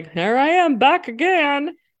just like, here I am back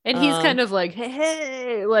again. And he's kind of like,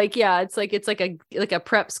 hey, like, yeah, it's like a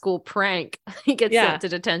prep school prank. He gets sent to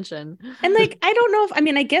detention. And like, I don't know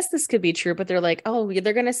I guess this could be true, but they're like, oh,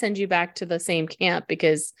 they're going to send you back to the same camp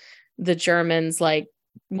because the Germans like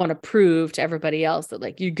want to prove to everybody else that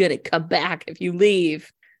like you're gonna come back if you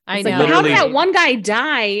leave. I know. Like, how did that one guy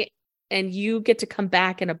die and you get to come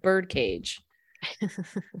back in a bird cage? I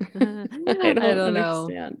don't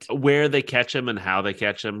understand where they catch him and how they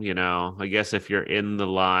catch him. I guess if you're in the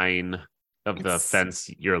line of the fence,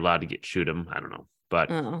 you're allowed to shoot him. I don't know,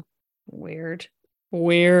 but weird.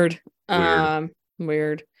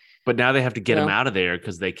 But now they have to get him out of there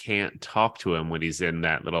because they can't talk to him when he's in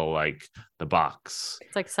that little like the box.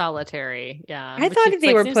 It's like solitary. Yeah. I thought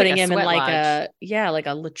they were putting him in like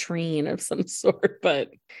a latrine of some sort,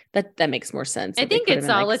 but that makes more sense. I think it's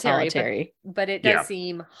solitary, but it does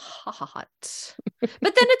seem hot. But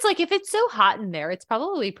then it's like if it's so hot in there, it's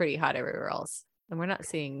probably pretty hot everywhere else. And we're not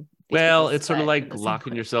seeing. Well, it's sort of like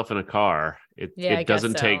locking yourself in a car. It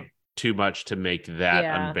doesn't take too much to make that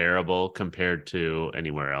unbearable compared to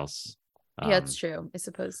anywhere else. Yeah, it's true. I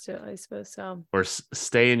suppose so. Or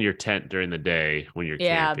stay in your tent during the day when you're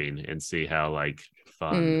camping and see how like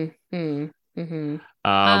fun. I'm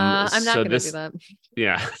not going to do that.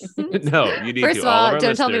 Yeah. No, you need First to. First of all,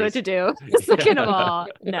 don't tell me what to do. Second of all,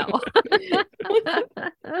 no.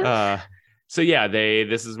 So yeah,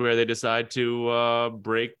 this is where they decide to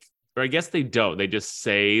break, or I guess they don't. They just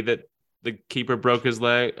say that the keeper broke his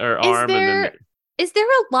leg or arm. Is there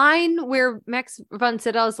a line where Max von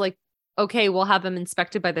Sydow is like, okay, we'll have him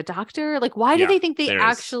inspected by the doctor? Like, why do they think they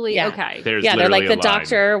actually? Yeah. Okay. They're like, the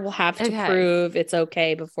doctor will have to prove it's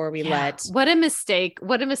okay before we let. What a mistake.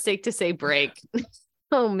 What a mistake to say break.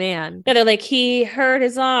 Oh, man. Yeah, they're like, he hurt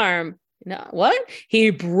his arm. No, what?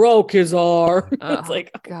 He broke his arm. It's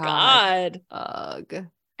like, oh, God. Ugh.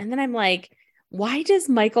 And then I'm like, why does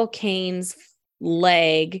Michael Caine's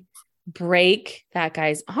leg break that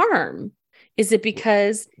guy's arm? Is it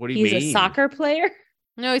because he's a soccer player?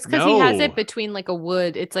 No, it's because he has it between like a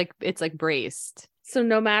wood. It's like braced. So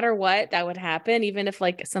no matter what, that would happen, even if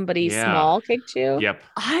like somebody small kicked you. Yep.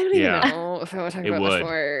 I don't even know if I want to talk about this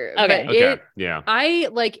more. Okay. Yeah. I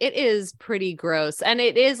like it is pretty gross, and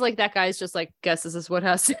it is like that guy's just like, guess this is what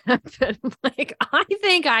has to happen. Like, I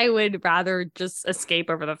think I would rather just escape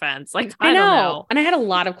over the fence. Like, I don't know. And I had a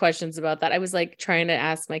lot of questions about that. I was like trying to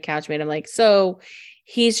ask my couchmate. I'm like, so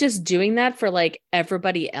he's just doing that for like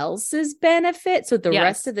everybody else's benefit, so the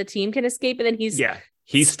rest of the team can escape, and then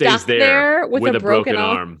he stays there with a broken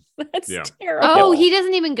arm. That's terrible. Oh, he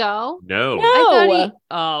doesn't even go? No.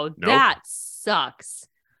 That sucks.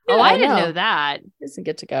 Yeah, I didn't know that. He doesn't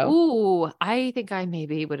get to go. Ooh, I think I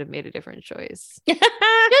maybe would have made a different choice.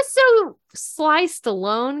 Just so Sly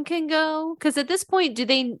Stallone can go. Because at this point, they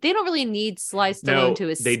don't really need Sly Stallone to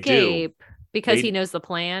escape. They do. Because he knows the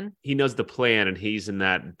plan. He knows the plan, and he's in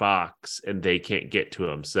that box, and they can't get to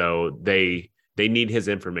him. So they need his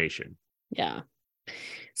information. Yeah.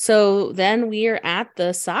 So then we are at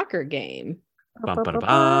the soccer game. Bum, ba, da,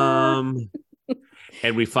 bum.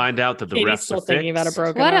 And we find out that the Katie's refs still are thinking about a fixed.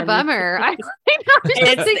 broken What a arm. bummer.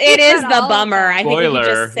 It is the bummer. I think we could Spoiler,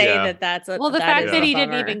 just say yeah. that's a, well, the that fact is that a he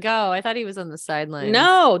didn't bummer. even go. I thought he was on the sidelines.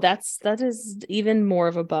 No, that is even more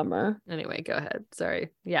of a bummer. Anyway, go ahead. Sorry.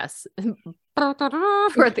 Yes.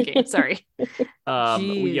 We're at the game. Sorry.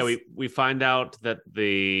 We find out that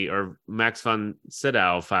Max von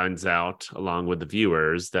Sydow finds out, along with the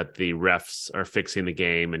viewers, that the refs are fixing the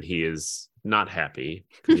game, and he is not happy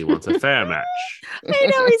because he wants a fair match. I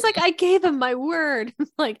know. He's like, I gave him my word.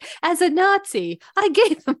 Like, as a Nazi, I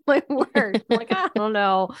gave him my word. I'm like, I don't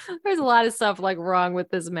know. There's a lot of stuff like wrong with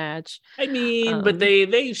this match. I mean, but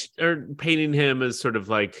they are painting him as sort of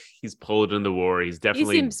like he's pulled in the war. He's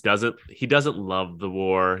definitely doesn't love the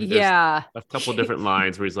war. Yeah. There's a couple different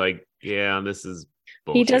lines where he's like, yeah, this is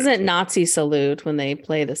bullshit. He doesn't Nazi salute when they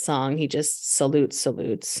play the song. He just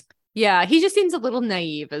salutes. Yeah, he just seems a little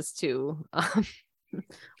naive as to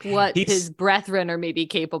what his brethren are maybe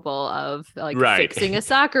capable of, like fixing a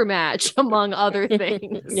soccer match, among other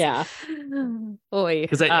things. Yeah.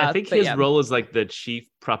 Because I think his role is like the chief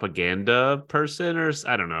propaganda person, or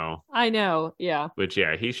I don't know. I know, yeah. Which,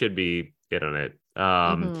 yeah, he should be in on it.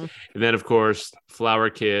 And then, of course, Flower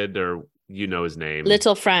Kid, or you know his name.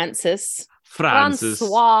 Little Francis.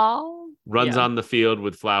 Francois. Runs on the field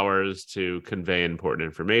with flowers to convey important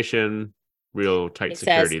information. Real tight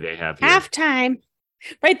security they have here. Halftime.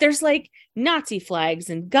 Right, there's like Nazi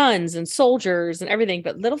flags and guns and soldiers and everything,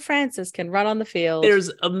 but little Francis can run on the field.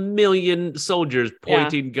 There's a million soldiers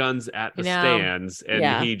pointing guns at the stands,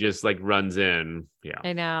 and he just like runs in. Yeah,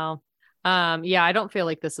 I know. I don't feel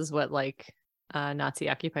like this is what like Nazi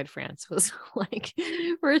occupied France was like,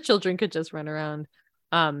 where children could just run around.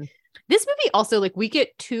 This movie also, like, we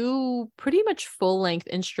get 2 pretty much full-length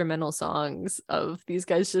instrumental songs of these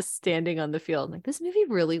guys just standing on the field. Like, this movie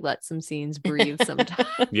really lets some scenes breathe sometimes.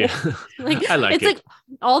 Yeah, like I like it's it. like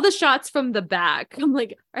all the shots from the back. I'm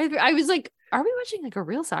like, I was like, are we watching like a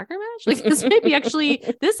real soccer match? Like, this may be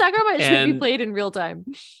this soccer match should be played in real time.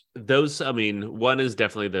 Those, I mean, one is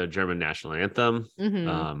definitely the German national anthem.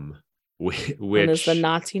 Which is the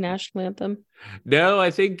Nazi national anthem? No,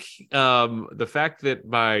 I think the fact that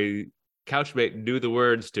my couchmate knew the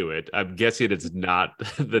words to it, I'm guessing it's not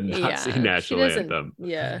the Nazi national anthem.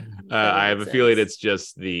 Yeah. I have a feeling it's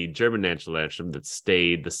just the German national anthem that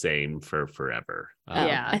stayed the same for forever.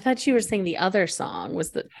 I thought you were saying the other song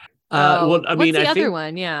was the. Well, I mean, what's the I other think,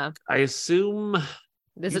 one? Yeah. I assume.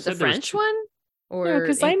 Is it the French one? Or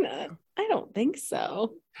because I don't think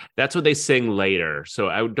so. That's what they sing later. So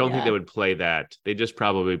I don't think they would play that. They just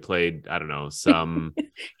probably played, I don't know, some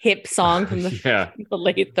hip song from the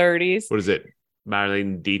late 30s. What is it?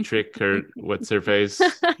 Marlene Dietrich, or what's her face?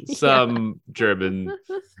 Some German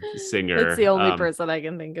singer. That's the only person I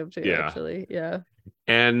can think of too, actually. Yeah.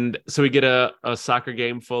 And so we get a soccer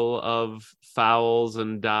game full of fouls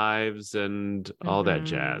and dives and all that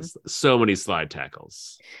jazz. So many slide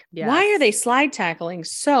tackles. Yes. Why are they slide tackling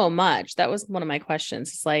so much? That was one of my questions.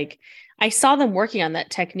 It's like, I saw them working on that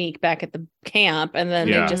technique back at the camp, and then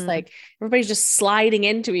they just like, everybody's just sliding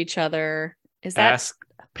into each other. Is that? Ask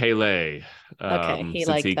Pele. Okay,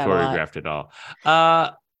 since he choreographed it all.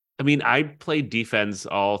 I mean, I played defense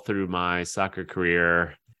all through my soccer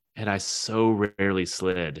career, and I so rarely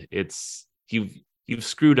slid. It's you've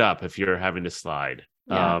screwed up if you're having to slide.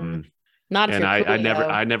 Not if and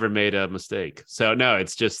you're I never made a mistake. So no,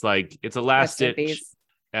 it's just like it's a last ditch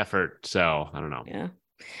effort. So I don't know. Yeah.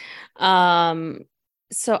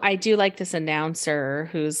 So I do like this announcer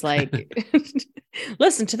who's like,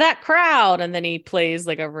 listen to that crowd. And then he plays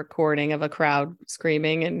like a recording of a crowd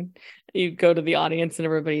screaming, and you go to the audience and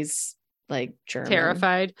everybody's like German.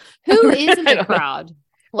 Terrified. Who is in the crowd?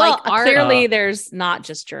 Like, clearly there's not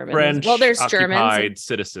just Germans. French, well, there's Germans.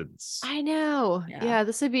 Citizens. I know. Yeah,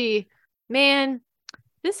 this would be, man,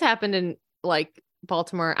 this happened in like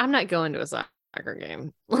Baltimore. I'm not going to a soccer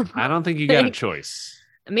game. I don't think you got a choice.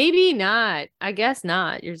 Maybe not. I guess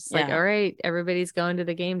not. You're just like, all right, everybody's going to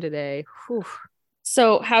the game today. Whew.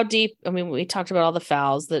 So how deep? I mean, we talked about all the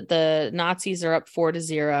fouls. That the Nazis are up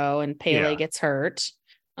 4-0, and Pele gets hurt.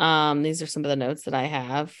 These are some of the notes that I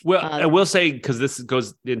have. Well, I will say, because this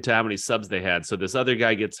goes into how many subs they had. So this other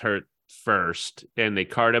guy gets hurt first, and they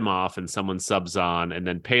cart him off, and someone subs on, and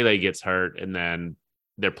then Pele gets hurt, and then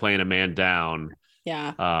they're playing a man down.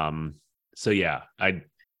 Yeah. So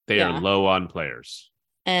they are low on players.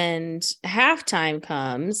 And halftime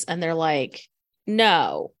comes, and they're like,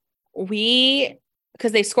 "No,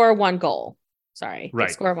 because they score 1 goal. Sorry, they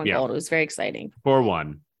score 1 goal. It was very exciting.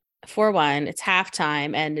 4-1. 4-1. It's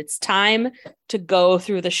halftime, and it's time to go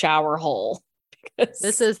through the shower hole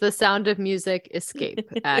This is the Sound of Music escape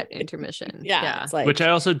at intermission. Yeah. It's like, which I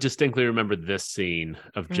also distinctly remember this scene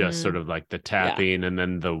of just sort of like the tapping and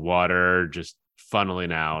then the water just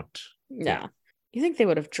funneling out. Yeah. You think they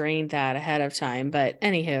would have drained that ahead of time, but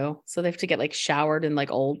anywho, so they have to get like showered in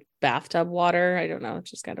like old bathtub water. I don't know.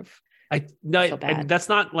 It's just kind of that's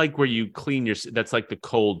not like where you clean that's like the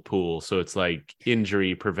cold pool. So it's like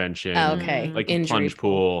injury prevention. Okay. Like injury a plunge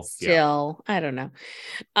pool. Still, I don't know.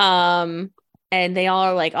 And they all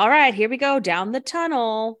are like, all right, here we go down the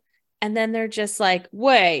tunnel. And then they're just like,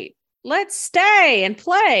 wait, let's stay and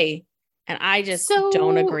play. And I just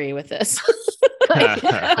don't agree with this.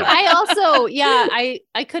 I also,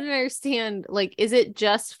 I couldn't understand, like, is it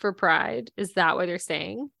just for pride? Is that what they're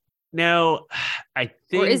saying? No, I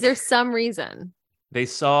think. Or is there some reason? They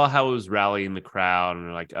saw how it was rallying the crowd and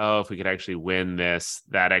they're like, oh, if we could actually win this,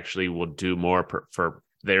 that actually will do more for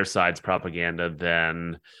their side's propaganda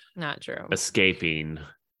than not true escaping.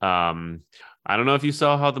 I don't know if you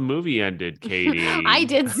saw how the movie ended, Katie. I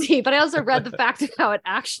did see, but I also read the fact of how it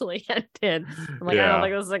actually ended. I'm like, I don't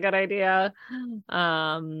think this is a good idea.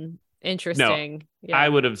 Interesting. No, I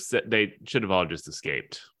would have said they should have all just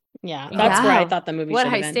escaped. Yeah, that's where I thought the movie. What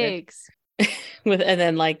high stakes? And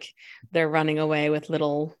then like they're running away with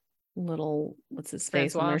little what's his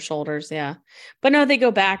face on their shoulders. Yeah, but no, they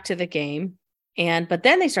go back to the game, but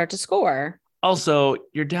then they start to score. Also,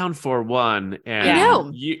 you're down 4-1,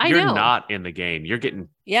 and you're not in the game. You're getting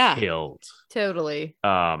killed. Totally.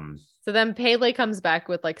 So then Pele comes back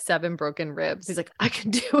with like 7 broken ribs. He's like, I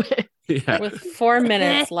can do it. Yeah. With 4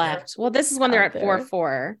 minutes left. Well, this is when they're at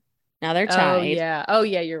 4-4. Now they're tied. Oh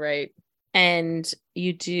yeah, you're right. And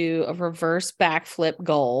you do a reverse backflip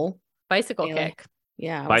goal. Bicycle kick.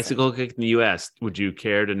 Yeah. Bicycle kick in the US. Would you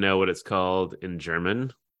care to know what it's called in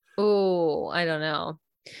German? Oh, I don't know.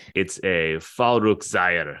 It's a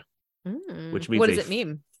Fallrückzieher, which means what does it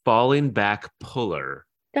mean? Falling back puller.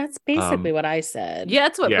 That's basically what I said. Yeah,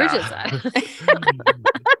 that's what Bridget said.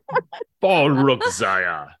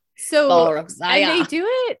 Fallrückzieher. So and they do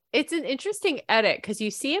it. It's an interesting edit because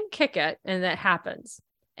you see him kick it, and that happens.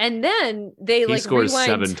 And then they he scores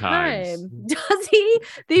rewind 7 time. times. Does he?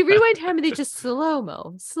 They rewind time and they just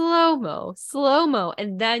slow-mo.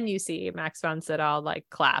 And then you see Max von Sydow like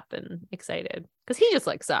clap and excited because he just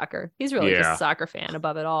likes soccer. He's really just a soccer fan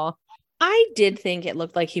above it all. I did think it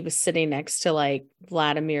looked like he was sitting next to like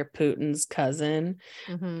Vladimir Putin's cousin.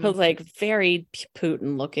 Mm-hmm. Was like very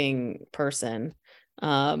Putin looking person.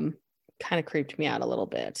 Kind of creeped me out a little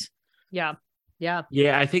bit. Yeah.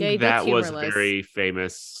 I think that was a very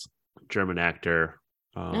famous German actor.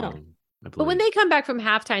 But when they come back from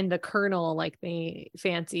halftime, the colonel, like the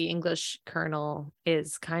fancy English colonel,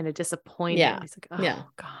 is kind of disappointed. Yeah. He's like, oh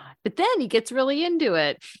God. But then he gets really into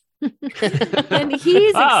it. And he's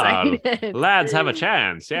excited. Lads have a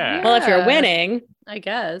chance. Yeah. Well, if you're winning, I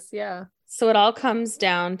guess. Yeah. So it all comes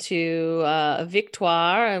down to a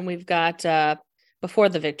victoire. And we've got, before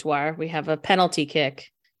the victoire, we have a penalty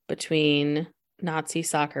kick between Nazi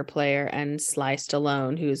soccer player and Sly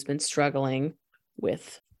Stallone, who's been struggling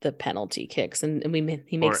with the penalty kicks. And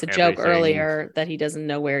he makes a joke earlier that he doesn't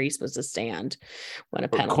know where he's supposed to stand when a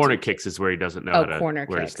penalty corner kicks is where he doesn't know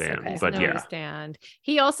where to stand. Okay. But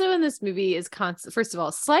he also in this movie is constant. First of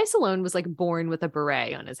all, Sly Stallone was like born with a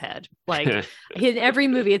beret on his head. Like in every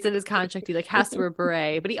movie, it's in his contract. He like has to wear a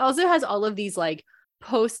beret, but he also has all of these like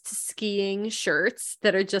post skiing shirts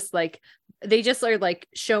that are just like they just are like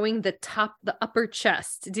showing the upper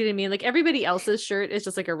chest. Do you know what I mean? Like everybody else's shirt is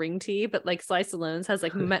just like a ring tee, but like Sly Stallone's has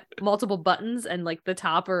like multiple buttons and like the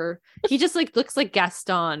top he just like looks like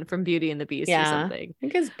Gaston from Beauty and the Beast or something. I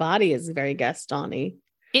think his body is very Gaston-y.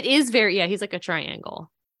 It is very, he's like a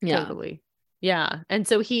triangle. Yeah. Totally. Yeah. And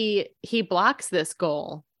so he blocks this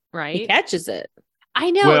goal, right? He catches it. I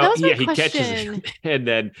know. That was my question. He catches it. And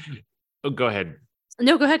then go ahead.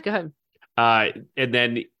 No, go ahead. And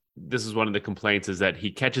then this is one of the complaints is that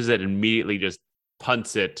he catches it and immediately just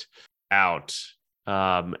punts it out.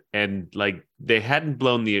 And like they hadn't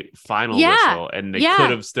blown the final whistle and they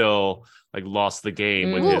could have still like lost the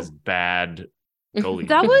game with his bad goalie.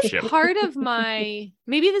 That was part of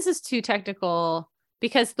maybe this is too technical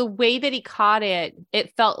because the way that he caught it,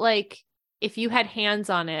 it felt like if you had hands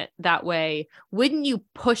on it that way, wouldn't you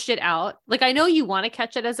push it out? Like, I know you want to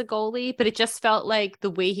catch it as a goalie, but it just felt like the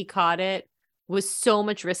way he caught it was so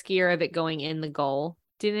much riskier of it going in the goal.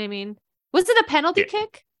 Do you know what I mean? Was it a penalty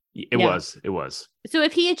kick? It was. So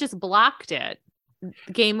if he had just blocked it,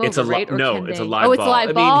 game over, right? It's a live ball. It's a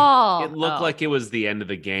live ball. It looked like it was the end of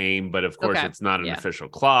the game, but of course it's not an official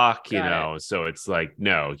clock, you know? So it's like,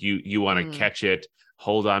 no, you want to catch it,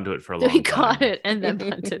 hold on to it for a long He time. caught it and then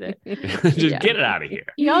punted it. Just get it out of here.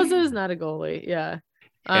 He also is not a goalie. Yeah.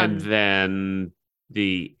 And then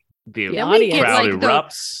the audience crowd like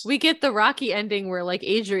erupts. We get the Rocky ending where like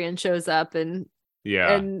Adrian shows up and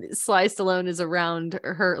Sly Stallone is around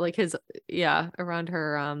her, like around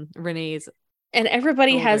her Renee's. And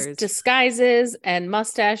everybody shoulders. has disguises and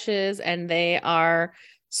mustaches, and they are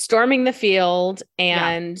storming the field.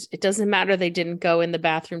 And it doesn't matter they didn't go in the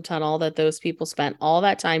bathroom tunnel that those people spent all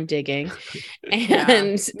that time digging.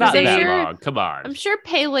 And not that long. Come on. I'm sure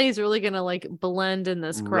Pele's really gonna like blend in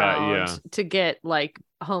this crowd to get like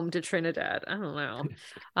home to Trinidad. I don't know.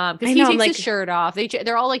 Because he takes his shirt off.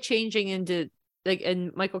 They're all like changing into like,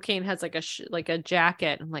 and Michael Caine has like a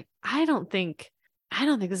jacket. I'm like, I don't think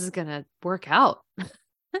this is gonna work out. But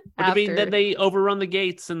I mean, then they overrun the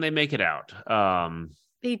gates and they make it out.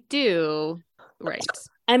 They do, right?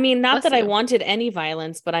 I mean, not that I wanted any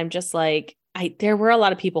violence, but I'm just like, there were a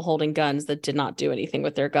lot of people holding guns that did not do anything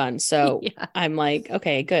with their guns. So I'm like,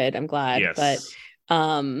 okay, good. I'm glad. Yes. But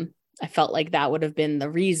I felt like that would have been the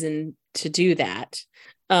reason to do that.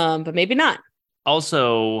 But maybe not.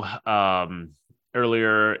 Also,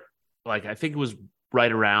 earlier, like I think it was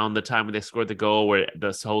right around the time when they scored the goal where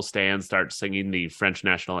this whole stand starts singing the French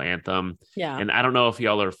national anthem. Yeah. And I don't know if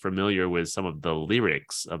y'all are familiar with some of the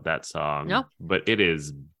lyrics of that song, but it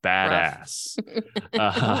is badass.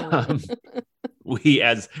 We,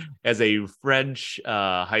 as a French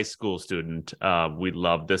high school student, we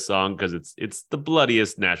love this song because it's the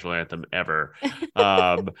bloodiest national anthem ever.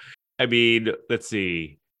 I mean, let's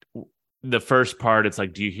see. The first part, it's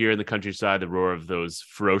like, do you hear in the countryside the roar of those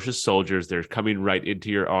ferocious soldiers? They're coming right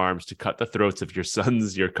into your arms to cut the throats of your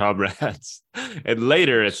sons, your comrades. And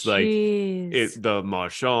later it's like the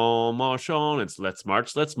marchons, it's let's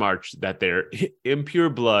march, that their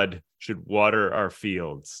impure blood should water our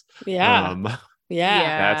fields. Yeah.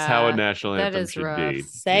 That's how a national anthem should be.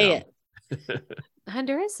 Say it.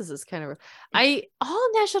 Honduras is kind of all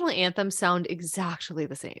national anthems sound exactly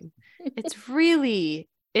the same. It's really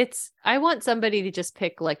I want somebody to just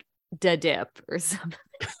pick like Da Dip or something.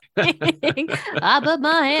 I put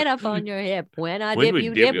my head up on your hip. When I dip,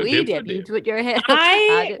 you dip, we dip. You put your head up.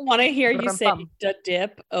 I want to hear you say Da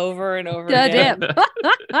Dip over and over again. Da Dip.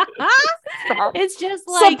 It's just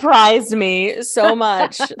like surprised me so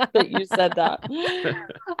much that you said that.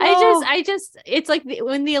 I just it's like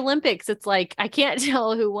when the Olympics, it's like I can't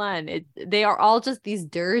tell who won. They are all just these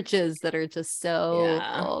dirges that are just so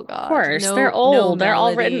oh god. Of course, they're old. They're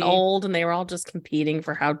all written old, and they were all just competing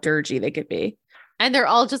for how dirgy they could be. And they're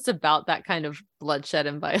all just about that kind of bloodshed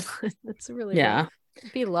and violence. It's really it'd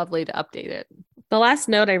be lovely to update it. The last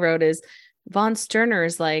note I wrote is Von Sterner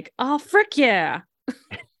is like, oh frick yeah.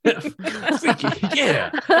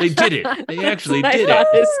 Yeah, they did it. They actually did it.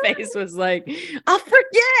 His face was like, oh frick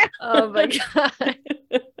yeah. Oh my god.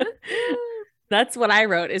 That's what I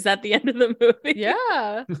wrote. Is that the end of the movie?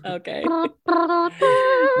 Yeah. Okay.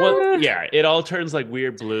 Well, yeah, it all turns like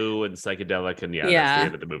weird blue and psychedelic, and that's the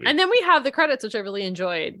end of the movie. And then we have the credits, which I really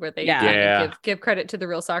enjoyed, where they give credit to the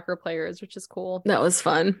real soccer players, which is cool. That was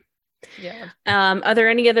fun. Yeah. Are there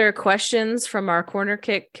any other questions from our corner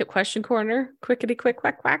kick question corner? Quickity quick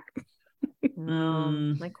quack quack.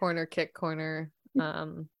 My corner kick corner.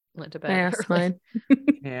 Went to bed. I asked mine.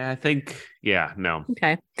 Yeah, I think. Yeah, no.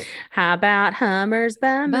 Okay. How about Hummers,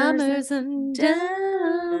 Bummers, and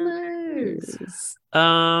Dummers?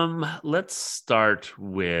 Let's start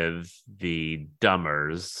with the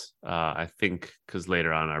Dummers. I think because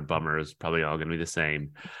later on our Bummers probably all going to be the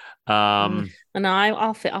same. No,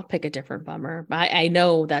 I'll pick a different bummer. I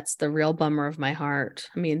know that's the real bummer of my heart.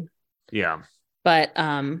 I mean, yeah. But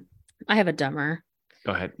I have a dumber.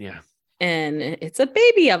 Go ahead. Yeah. And it's a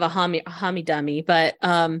baby of a hummy dummy, but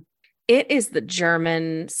it is the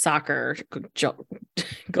German soccer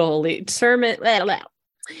goalie.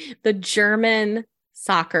 The German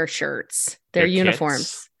soccer shirts, their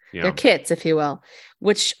uniforms, their kits, if you will,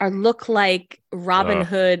 which look like Robin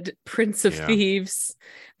Hood, Prince of Thieves.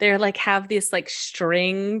 They're like have this like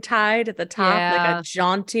string tied at the top, like a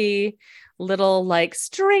jaunty little like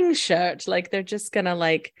string shirt. Like they're just gonna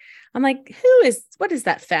like. I'm like, what is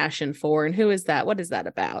that fashion for? And who is that? What is that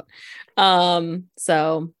about?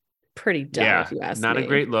 So pretty dumb if you ask me. Not a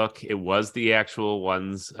great look. It was the actual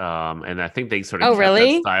ones. And I think they sort of kept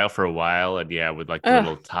that style for a while. And with like the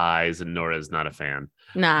little ties, and Nora's not a fan.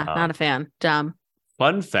 Nah, not a fan. Dumb.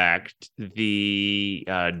 Fun fact, the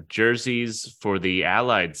jerseys for the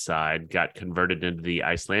Allied side got converted into the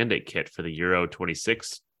Icelandic kit for the Euro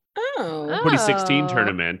 2016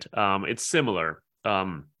 tournament. It's similar.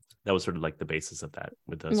 That was sort of like the basis of that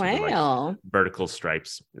with those like vertical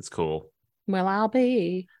stripes. It's cool. Well, I'll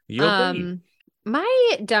be. You'll be.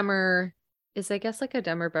 My dumber is, I guess, like a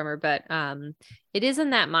dumber bummer, but it is in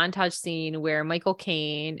that montage scene where Michael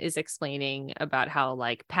Caine is explaining about how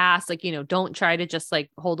like pass, like, don't try to just like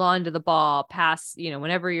hold on to the ball, pass,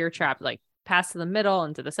 whenever you're trapped, like pass to the middle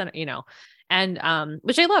and to the center, and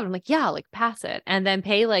which I love. I'm like, yeah, like pass it. And then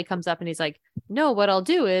Pele comes up and he's like, no, what I'll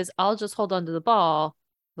do is I'll just hold on to the ball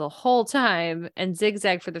the whole time and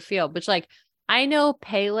zigzag for the field, which like I know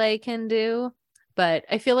Pele can do, but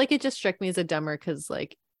I feel like it just struck me as a dumber because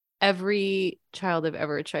like every child I've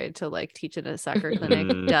ever tried to like teach at a soccer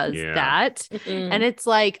clinic does that. And it's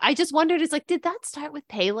like, I just wondered, it's like, did that start with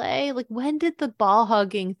Pele? Like, when did the ball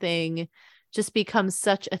hugging thing just become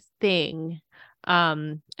such a thing?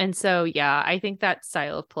 And so, yeah, I think that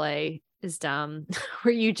style of play is dumb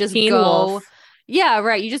where you just Teen go. Wolf. Yeah,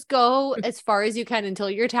 right. You just go as far as you can until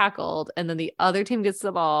you're tackled, and then the other team gets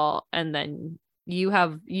the ball, and then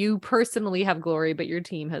you personally have glory, but your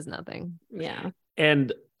team has nothing. Yeah.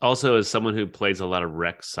 And also, as someone who plays a lot of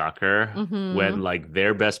rec soccer, when like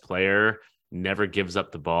their best player never gives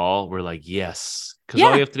up the ball, we're like, yes, because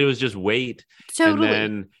all you have to do is just wait, and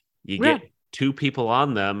then you get two people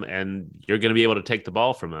on them, and you're going to be able to take the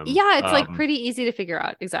ball from them. Yeah, it's like pretty easy to figure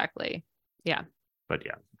out. Exactly. Yeah. But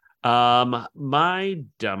yeah. My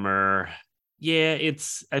dumber, I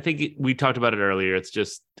think we talked about it earlier. It's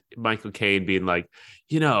just Michael Caine being like,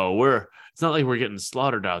 it's not like we're getting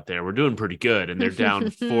slaughtered out there. We're doing pretty good. And they're down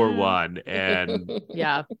 4-1. And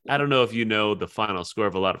yeah, I don't know if you know the final score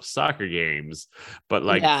of a lot of soccer games, but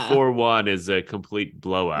like 4-1 is a complete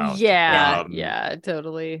blowout. Yeah,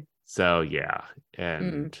 totally. So yeah.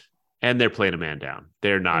 And they're playing a man down.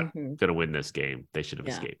 They're not going to win this game. They should have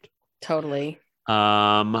escaped. Totally.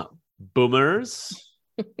 Boomers.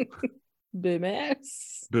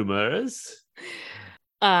 Boomers.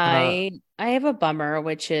 I have a bummer,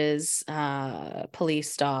 which is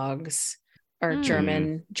police dogs or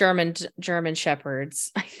German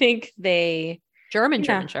shepherds. I think German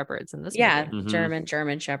shepherds in this movie.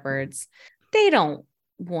 German shepherds. They don't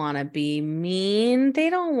want to be mean. They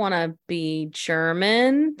don't want to be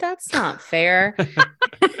German. That's not fair.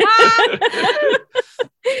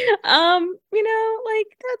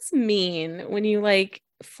 Like that's mean when you like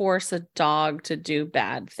force a dog to do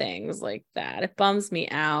bad things like that. It bums me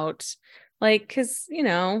out. Like, because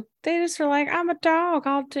they just are like, I'm a dog,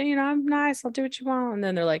 I'll do, I'm nice, I'll do what you want. And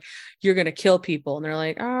then they're like, you're gonna kill people, and they're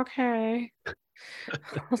like, okay,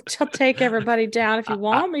 I'll take everybody down if you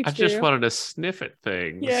want me to. I just wanted to sniff at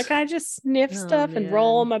things. Yeah, can I just sniff stuff and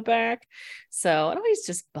roll on my back? So it always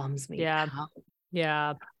just bums me out.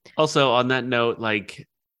 Yeah. Also, on that note, like,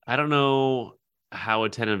 I don't know how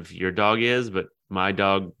attentive your dog is, but my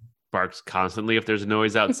dog barks constantly if there's a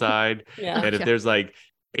noise outside. And if there's like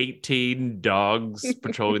 18 dogs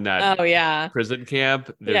patrolling that prison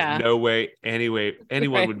camp, there's no way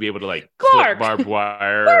anyone would be able to like clip barbed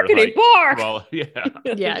wire. Barkity bark. Well,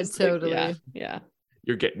 yeah, totally. Yeah.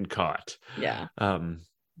 You're getting caught. Yeah.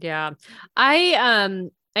 Yeah. I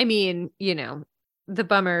mean, the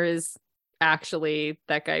bummer is actually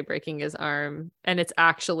that guy breaking his arm, and it's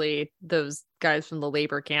actually those guys from the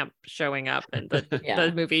labor camp showing up, and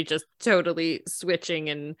the movie just totally switching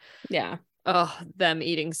and them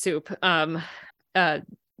eating soup. But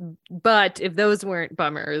if those weren't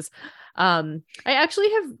bummers, I actually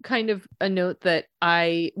have kind of a note that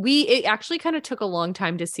it actually kind of took a long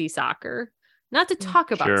time to see soccer, not to talk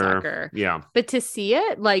about soccer, but to see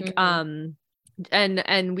it, like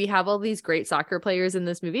and we have all these great soccer players in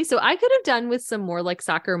this movie. So I could have done with some more like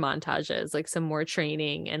soccer montages, like some more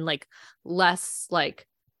training and like less like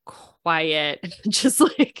quiet, just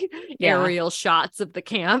like aerial shots of the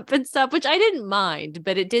camp and stuff, which I didn't mind,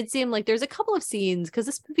 but it did seem like there's a couple of scenes because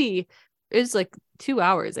this movie is like 2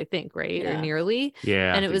 hours, I think, right? Or nearly.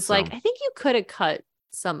 Yeah. And it was like, I think you could have cut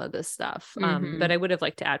some of this stuff. But I would have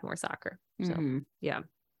liked to add more soccer. So yeah.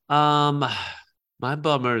 My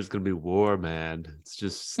bummer is gonna be War, man.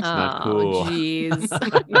 It's not cool. Jeez.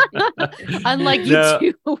 Unlike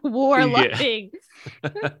you two, War loving.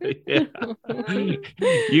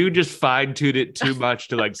 You just fine-tuned it too much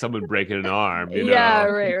to like someone breaking an arm. Yeah,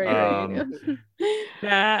 right.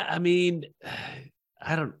 Yeah, I mean,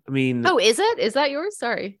 oh, is it? Is that yours?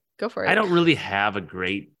 Sorry. Go for it. I don't really have a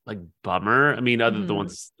great like bummer. I mean, other than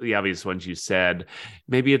the obvious ones you said,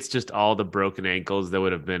 maybe it's just all the broken ankles that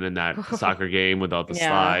would have been in that soccer game with all the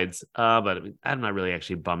slides. But I mean, I'm not really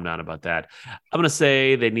actually bummed out about that. I'm going to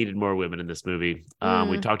say they needed more women in this movie.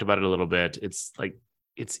 We talked about it a little bit. It's like,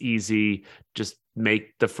 it's easy. Just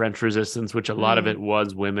make the French Resistance, which a lot of it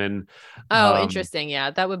was women. Oh, interesting.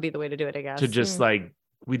 Yeah, that would be the way to do it, I guess. To just like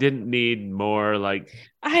we didn't need more like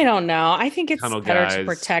I don't know. I think it's tunnel better guys. to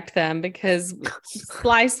protect them because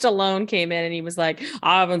Sly Stallone came in and he was like,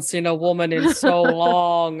 I haven't seen a woman in so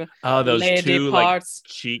long. Oh, those Lady two parts.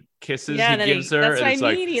 like cheek kisses Yeah, he and then gives her, that's and what it's I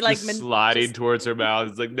like mean. He like just sliding just towards her mouth.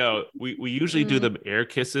 It's like, no, we usually do them air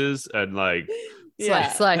kisses and like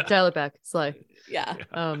yeah. Sly, dial it back. Sly. Yeah.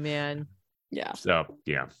 Oh man. Yeah. So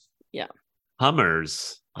yeah. Yeah.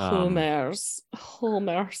 Hummers. Homers.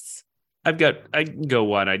 I can go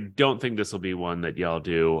one. I don't think this will be one that y'all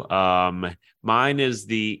do. Mine is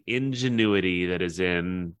the ingenuity that is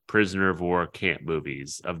in prisoner of war camp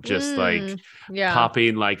movies of just like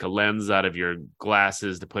popping like a lens out of your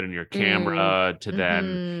glasses to put in your camera to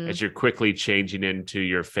then as you're quickly changing into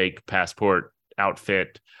your fake passport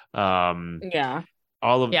outfit.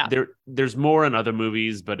 All of there's more in other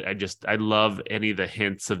movies, but I love any of the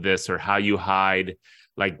hints of this or how you hide,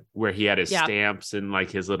 like where he had his stamps and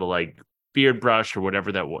like his little like beard brush or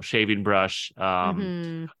whatever that shaving brush,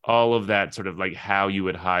 all of that sort of like how you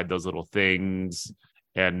would hide those little things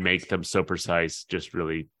and make them so precise. Just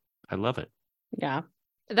really, I love it. Yeah,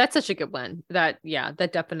 that's such a good one. That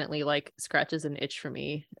definitely like scratches an itch for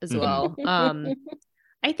me as well.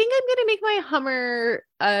 I think I'm gonna make my Hummer.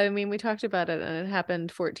 I mean, we talked about it and it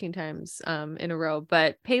happened 14 times in a row,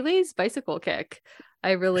 but Pele's bicycle kick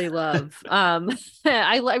I really love. I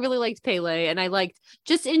really liked Pele, and I liked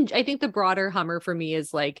I think the broader Hummer for me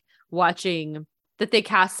is like watching that they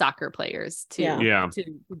cast soccer players to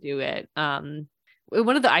do it.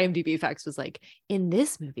 One of the IMDb facts was like, in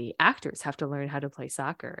this movie, actors have to learn how to play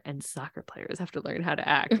soccer and soccer players have to learn how to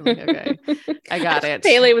act. I'm like, okay, I got it.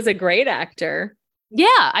 Pele was a great actor. Yeah,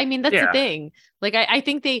 I mean, that's the thing. Like, I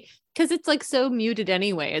think because it's like so muted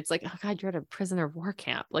anyway. It's like, oh God, you're at a prisoner of war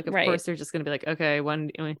camp. Like, of course, they're just going to be like, okay, when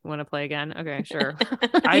you want to play again? Okay, sure.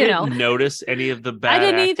 I didn't notice any of the bad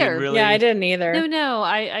acting, either. Really. Yeah, I didn't either. No,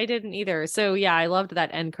 I didn't either. So yeah, I loved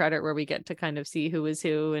that end credit where we get to kind of see who is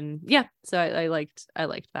who, and yeah, so I liked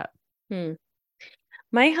that.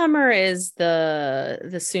 My Hummer is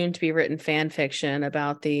the soon to be written fan fiction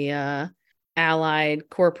about the allied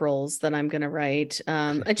corporals that I'm going to write.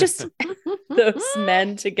 Just those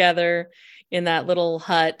men together in that little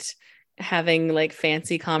hut having like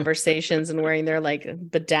fancy conversations and wearing their like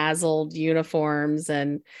bedazzled uniforms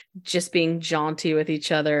and just being jaunty with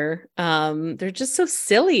each other. They're just so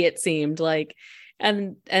silly, it seemed like,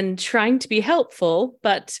 and trying to be helpful,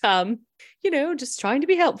 but just trying to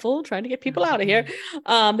be helpful, trying to get people out of here.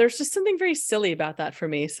 There's just something very silly about that for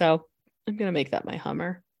me. So I'm going to make that my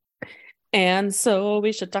Hummer. And so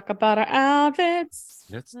we should talk about our outfits.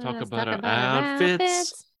 Let's talk about our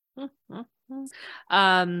outfits. About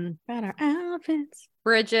our outfits.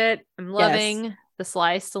 Bridget, I'm loving the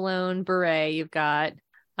Sly Stallone beret you've got.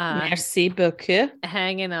 Merci beaucoup.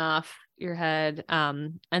 Hanging off your head.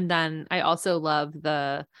 And then I also love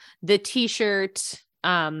the t-shirt,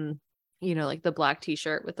 like the black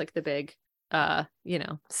t-shirt with like the big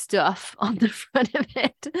stuff on the front of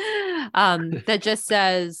it that just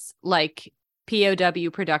says like POW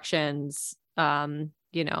Productions,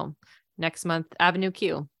 next month Avenue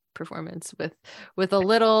Q performance with a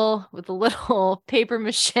little paper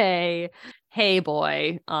mache hey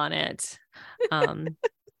boy on it.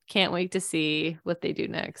 Can't wait to see what they do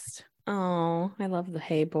next. Oh, I love the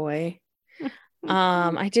hey boy.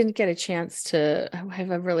 I didn't get a chance to have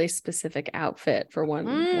a really specific outfit for one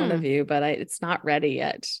of you, but it's not ready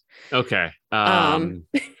yet. Okay. I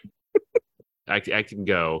can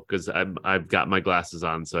go because I've got my glasses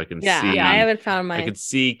on so I can see. Yeah, I haven't found mine. I can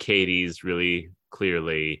see Katie's really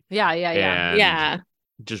clearly. Yeah.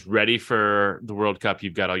 Just ready for the World Cup.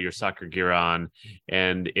 You've got all your soccer gear on,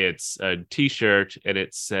 and it's a t-shirt, and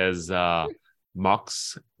it says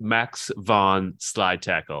Max von Slide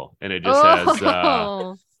Tackle, and it just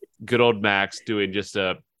has good old Max doing just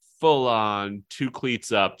a full-on 2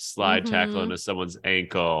 cleats up slide tackle into someone's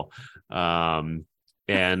ankle, and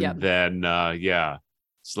then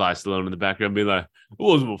Sly Stallone in the background being like, "It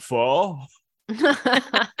wasn't a fall."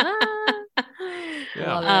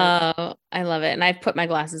 I love it. And I've put my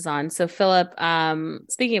glasses on. So Philip,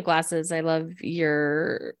 speaking of glasses, I love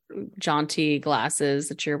your jaunty glasses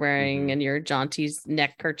that you're wearing and your jaunty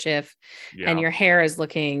neck kerchief and your hair is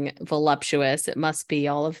looking voluptuous. It must be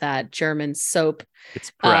all of that German soap.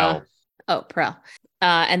 It's Prel. Prel.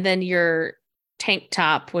 And then your tank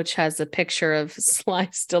top, which has a picture of Sly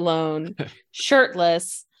Stallone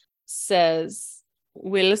shirtless, says,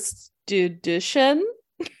 "Willst du duschen?"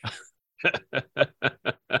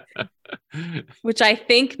 Which I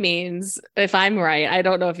think means, if I'm right, I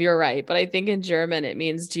don't know if you're right, but I think in German it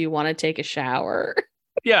means, do you want to take a shower?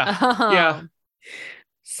 Yeah.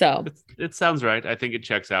 So it sounds right. I think it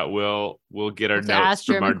checks out. We'll get our Have to notes ask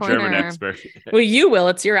from our Jeremy German Corner. expert. well, you will.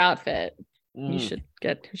 It's your outfit. You Mm,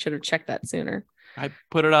 should have checked that sooner. I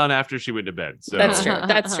put it on after she went to bed. So That's true.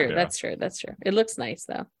 That's true. Yeah. That's true. That's true. It looks nice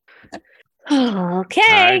though. All Okay.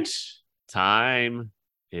 right. Time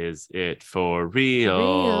is it for real?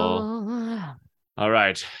 All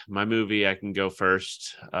right. My movie, I can go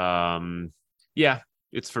first. Yeah,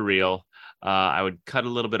 it's for real. I would cut a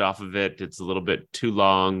little bit off of it. It's a little bit too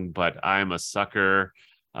long, but I'm a sucker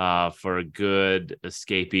for a good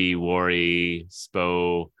escapee, war-y,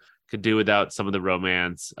 spo. Could do without some of the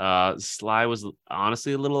romance. Sly was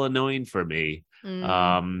honestly a little annoying for me.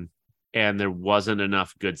 And there wasn't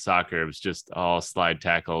enough good soccer. It was just all slide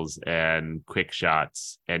tackles and quick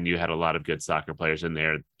shots. And you had a lot of good soccer players in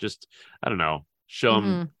there. Just, I don't know, show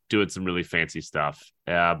them doing some really fancy stuff.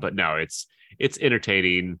 But no, it's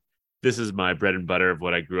entertaining. This is my bread and butter of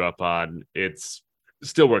what I grew up on. It's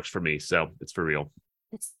still works for me. So it's for real.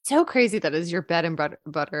 It's so crazy that is your bread and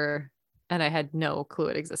butter. And I had no clue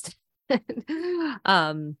it existed.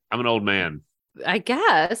 I'm an old man. I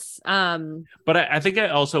guess. But I think I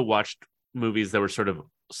also watched movies that were sort of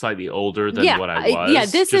slightly older than what I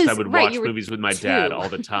was. I would watch movies with my dad all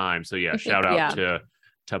the time. So yeah, shout out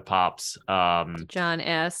to Pops. John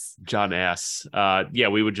S. Yeah,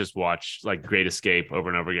 we would just watch like Great Escape over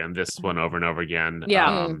and over again. This one over and over again.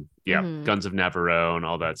 Yeah. Guns of Navarone,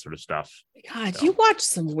 all that sort of stuff. God, you watched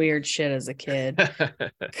some weird shit as a kid.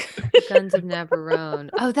 Guns of Navarone.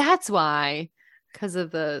 Oh, that's why. Because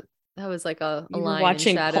of that was like a line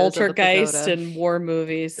watching Poltergeist and war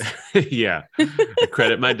movies. Yeah. I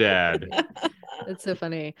credit my dad. That's so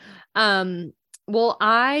funny. Well,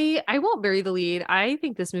 I won't bury the lead. I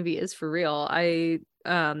think this movie is for real. I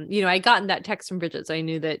gotten that text from Bridget, so I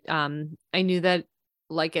knew that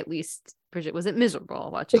like at least Bridget wasn't miserable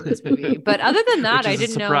watching this movie. But other than that, I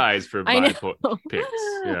didn't know. Surprise for my picks.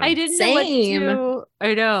 Yeah. I didn't know what to.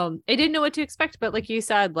 I know. I didn't know what to expect, but like you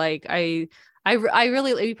said, like I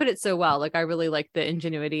really, you put it so well. Like I really liked the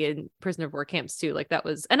ingenuity in Prisoner of War Camps too. Like that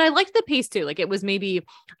was, and I liked the pace too. Like it was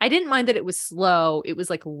I didn't mind that it was slow. It was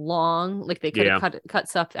like long. Like they could have cut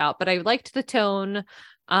stuff out, but I liked the tone.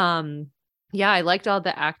 Yeah, I liked all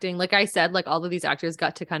the acting. Like I said, like all of these actors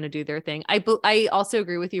got to kind of do their thing. I also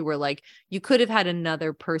agree with you where like you could have had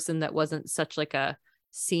another person that wasn't such like a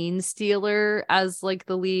scene stealer as like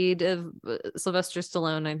the lead of Sylvester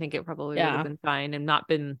Stallone. I think it probably would have been fine and not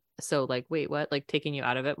been so like, wait, what? Like taking you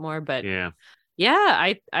out of it more. But yeah,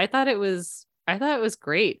 I thought it was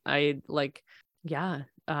great. I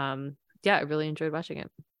really enjoyed watching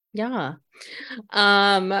it. Yeah.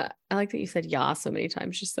 I like that you said so many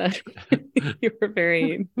times just said. You were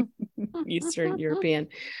very Eastern European.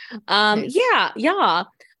 Nice. Yeah.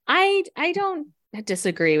 I don't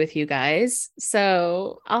disagree with you guys.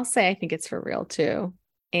 So I'll say I think it's for real too.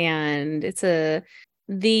 And I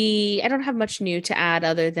don't have much new to add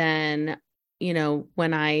other than,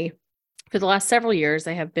 for the last several years,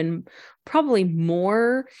 I have been probably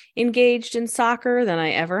more engaged in soccer than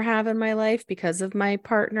I ever have in my life because of my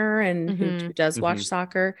partner and who does watch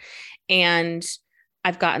soccer. And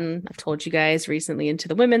I've told you guys recently into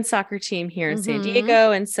the women's soccer team here in San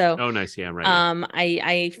Diego. And so, oh, nice. Yeah, right.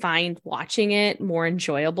 I find watching it more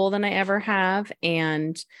enjoyable than I ever have.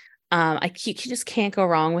 And you just can't go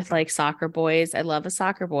wrong with like soccer boys. I love a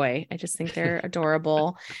soccer boy. I just think they're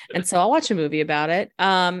adorable. And so I'll watch a movie about it.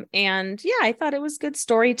 And yeah, I thought it was good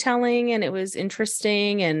storytelling and it was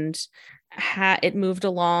interesting and it moved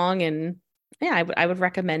along and yeah, I would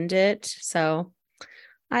recommend it. So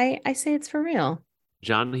I say it's for real.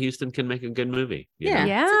 John Huston can make a good movie.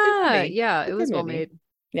 Yeah. It was well made.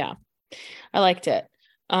 Yeah. I liked it.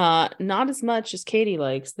 Not as much as Katie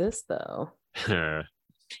likes this though.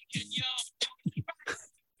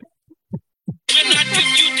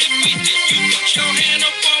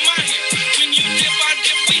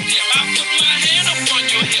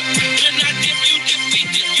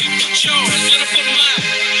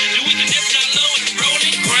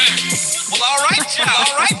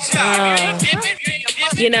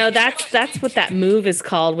 That's what that move is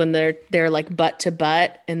called when they're like butt to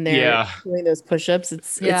butt and they're doing those push-ups.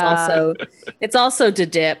 It's also to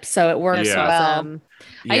dip, so it works well.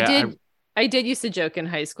 I did used to joke in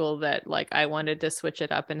high school that like I wanted to switch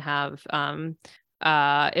it up and have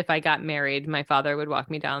if I got married, my father would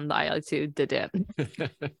walk me down the aisle to Da Dip.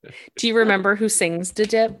 Do you remember who sings Da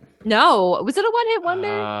Dip? No. Was it a one-hit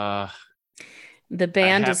wonder? The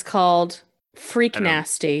band is called Freak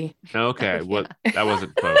Nasty. Okay, what that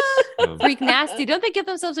wasn't close. Freak Nasty. Don't they give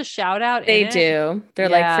themselves a shout out? They do. They're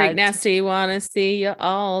like, Freak Nasty, wanna see you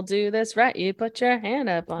all do this right. You put your hand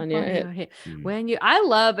up on your hip. I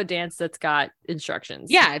love a dance that's got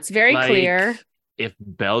instructions. Yeah, it's very clear. If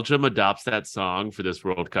Belgium adopts that song for this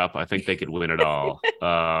World Cup, I think they could win it all. Do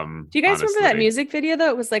you guys remember that music video though?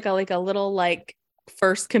 It was like a little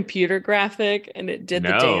first computer graphic, and it did the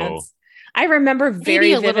dance. I remember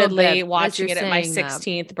very vividly watching it at my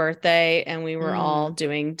 16th birthday, and we were all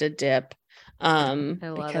doing the dip.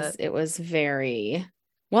 Because it was very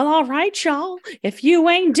well. All right, y'all. If you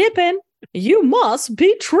ain't dipping, you must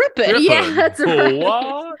be tripping. Yeah, that's right.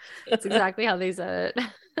 What? That's exactly how they said it.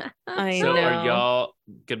 I know. Are y'all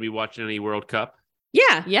gonna be watching any World Cup?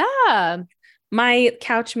 Yeah. My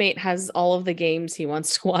couch mate has all of the games he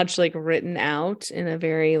wants to watch written out in a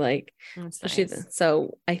very nice.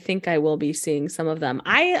 So I think I will be seeing some of them.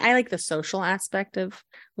 I like the social aspect of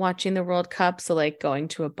watching the World Cup, so going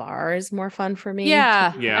to a bar is more fun for me.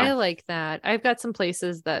 Yeah, I like that. I've got some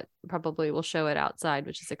places that probably will show it outside,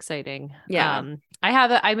 which is exciting.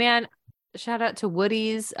 Shout out to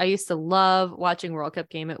Woody's. I used to love watching World Cup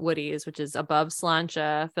game at Woody's, which is above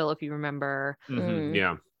Slancha, Phil, if you remember. Mm-hmm.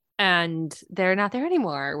 Yeah. And they're not there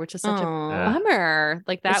anymore, which is such a bummer.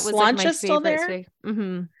 That is was my favorite still there?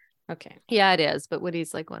 Mm-hmm. Okay. Yeah, it is. But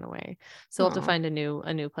Woody's went away. So we'll have to find a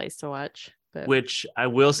new place to watch. But which I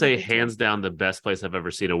will say, hands down, the best place I've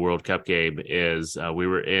ever seen a World Cup game is we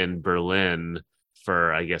were in Berlin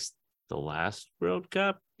for, I guess, the last World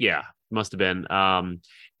Cup. Yeah, must have been.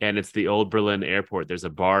 And it's the old Berlin airport. There's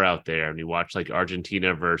a bar out there, and you watch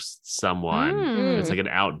Argentina versus someone. It's an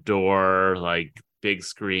outdoor, big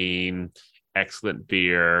screen, excellent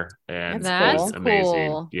beer, and that's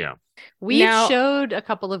amazing. Cool. Yeah. We showed a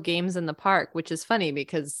couple of games in the park, which is funny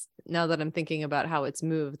because now that I'm thinking about how it's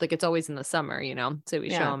moved, it's always in the summer, so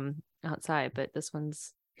we show them outside, but this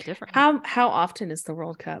one's different. How often is the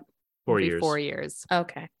World Cup? 4 years. 4 years.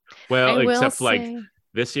 Okay. Well, except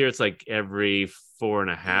this year it's every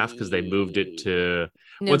 4.5 because they moved it to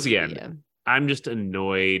once again. I'm just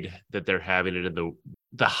annoyed that they're having it in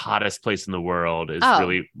the hottest place in the world is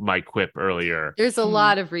really my quip earlier. There's a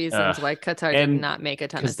lot of reasons why Qatar did not make a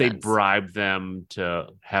ton of sense. Because they bribed them to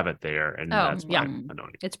have it there. And that's why I'm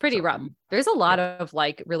annoyed. It's pretty rough. There's a lot of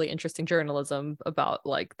really interesting journalism about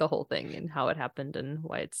the whole thing and how it happened and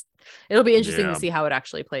why it'll be interesting to see how it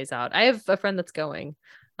actually plays out. I have a friend that's going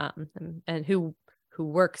and who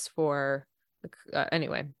works for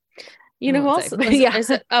anyway. You know who else? Is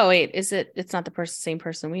it? Oh wait, it's not the same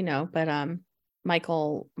person we know, but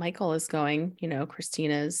Michael is going.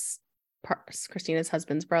 Christina's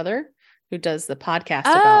husband's brother, who does the podcast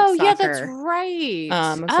about soccer. Yeah, that's right.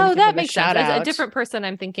 That makes sense. A different person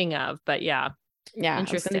I'm thinking of, but yeah. Yeah, I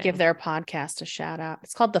was going to give their podcast a shout out.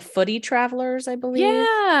 It's called The Footy Travelers, I believe.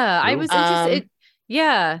 Yeah, I was interested.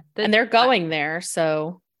 And they're going there,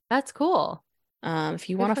 so that's cool. If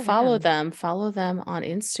you want to follow them on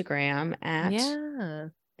Instagram at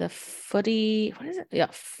the Footy. What is it?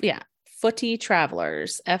 Yeah, Footy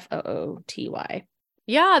Travelers, FOOTY.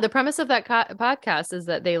 Yeah, the premise of that podcast is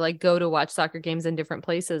that they go to watch soccer games in different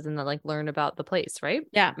places and then learn about the place, right?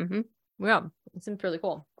 Yeah. Mm-hmm. Yeah, it seems really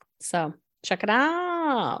cool. So check it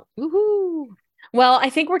out. Woohoo! Well, I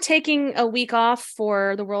think we're taking a week off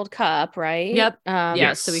for the World Cup, right? Yep.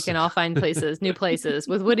 Yes. So we can all find new places.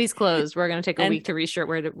 With Woody's closed, we're going to take a week to research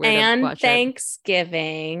where to watch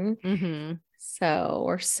Thanksgiving. Mm-hmm. So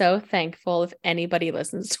we're so thankful if anybody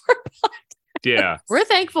listens to our podcast. Yeah. We're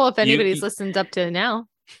thankful if anybody's listened up to now.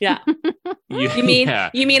 Yeah. You mean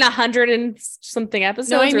 100 and something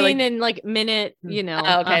episodes? No, I mean in minute,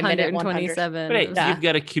 127. But you've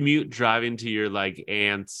got to commute driving to your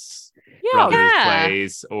aunt's brother's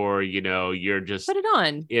place, or you're just put it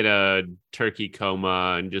on in a turkey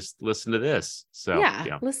coma and just listen to this. So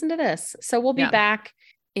listen to this. So we'll be back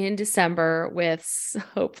in December with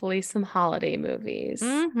hopefully some holiday movies.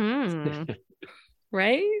 Mm-hmm.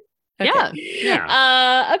 Right? Okay.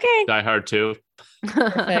 Yeah. Okay. Die Hard 2.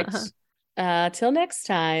 Perfect. Till next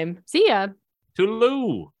time. See ya.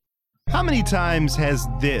 Toodaloo. How many times has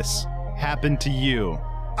this happened to you?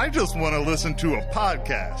 I just want to listen to a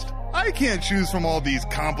podcast. I can't choose from all these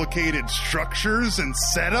complicated structures and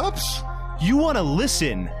setups. You want to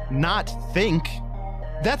listen, not think.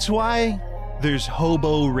 That's why there's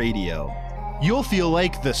Hobo Radio. You'll feel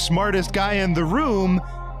like the smartest guy in the room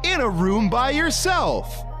in a room by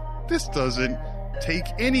yourself. This doesn't take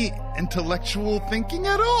any intellectual thinking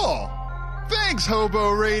at all. Thanks,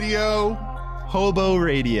 Hobo Radio. Hobo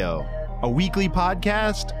Radio, a weekly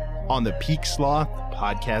podcast on the Peak Sloth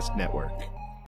Podcast Network.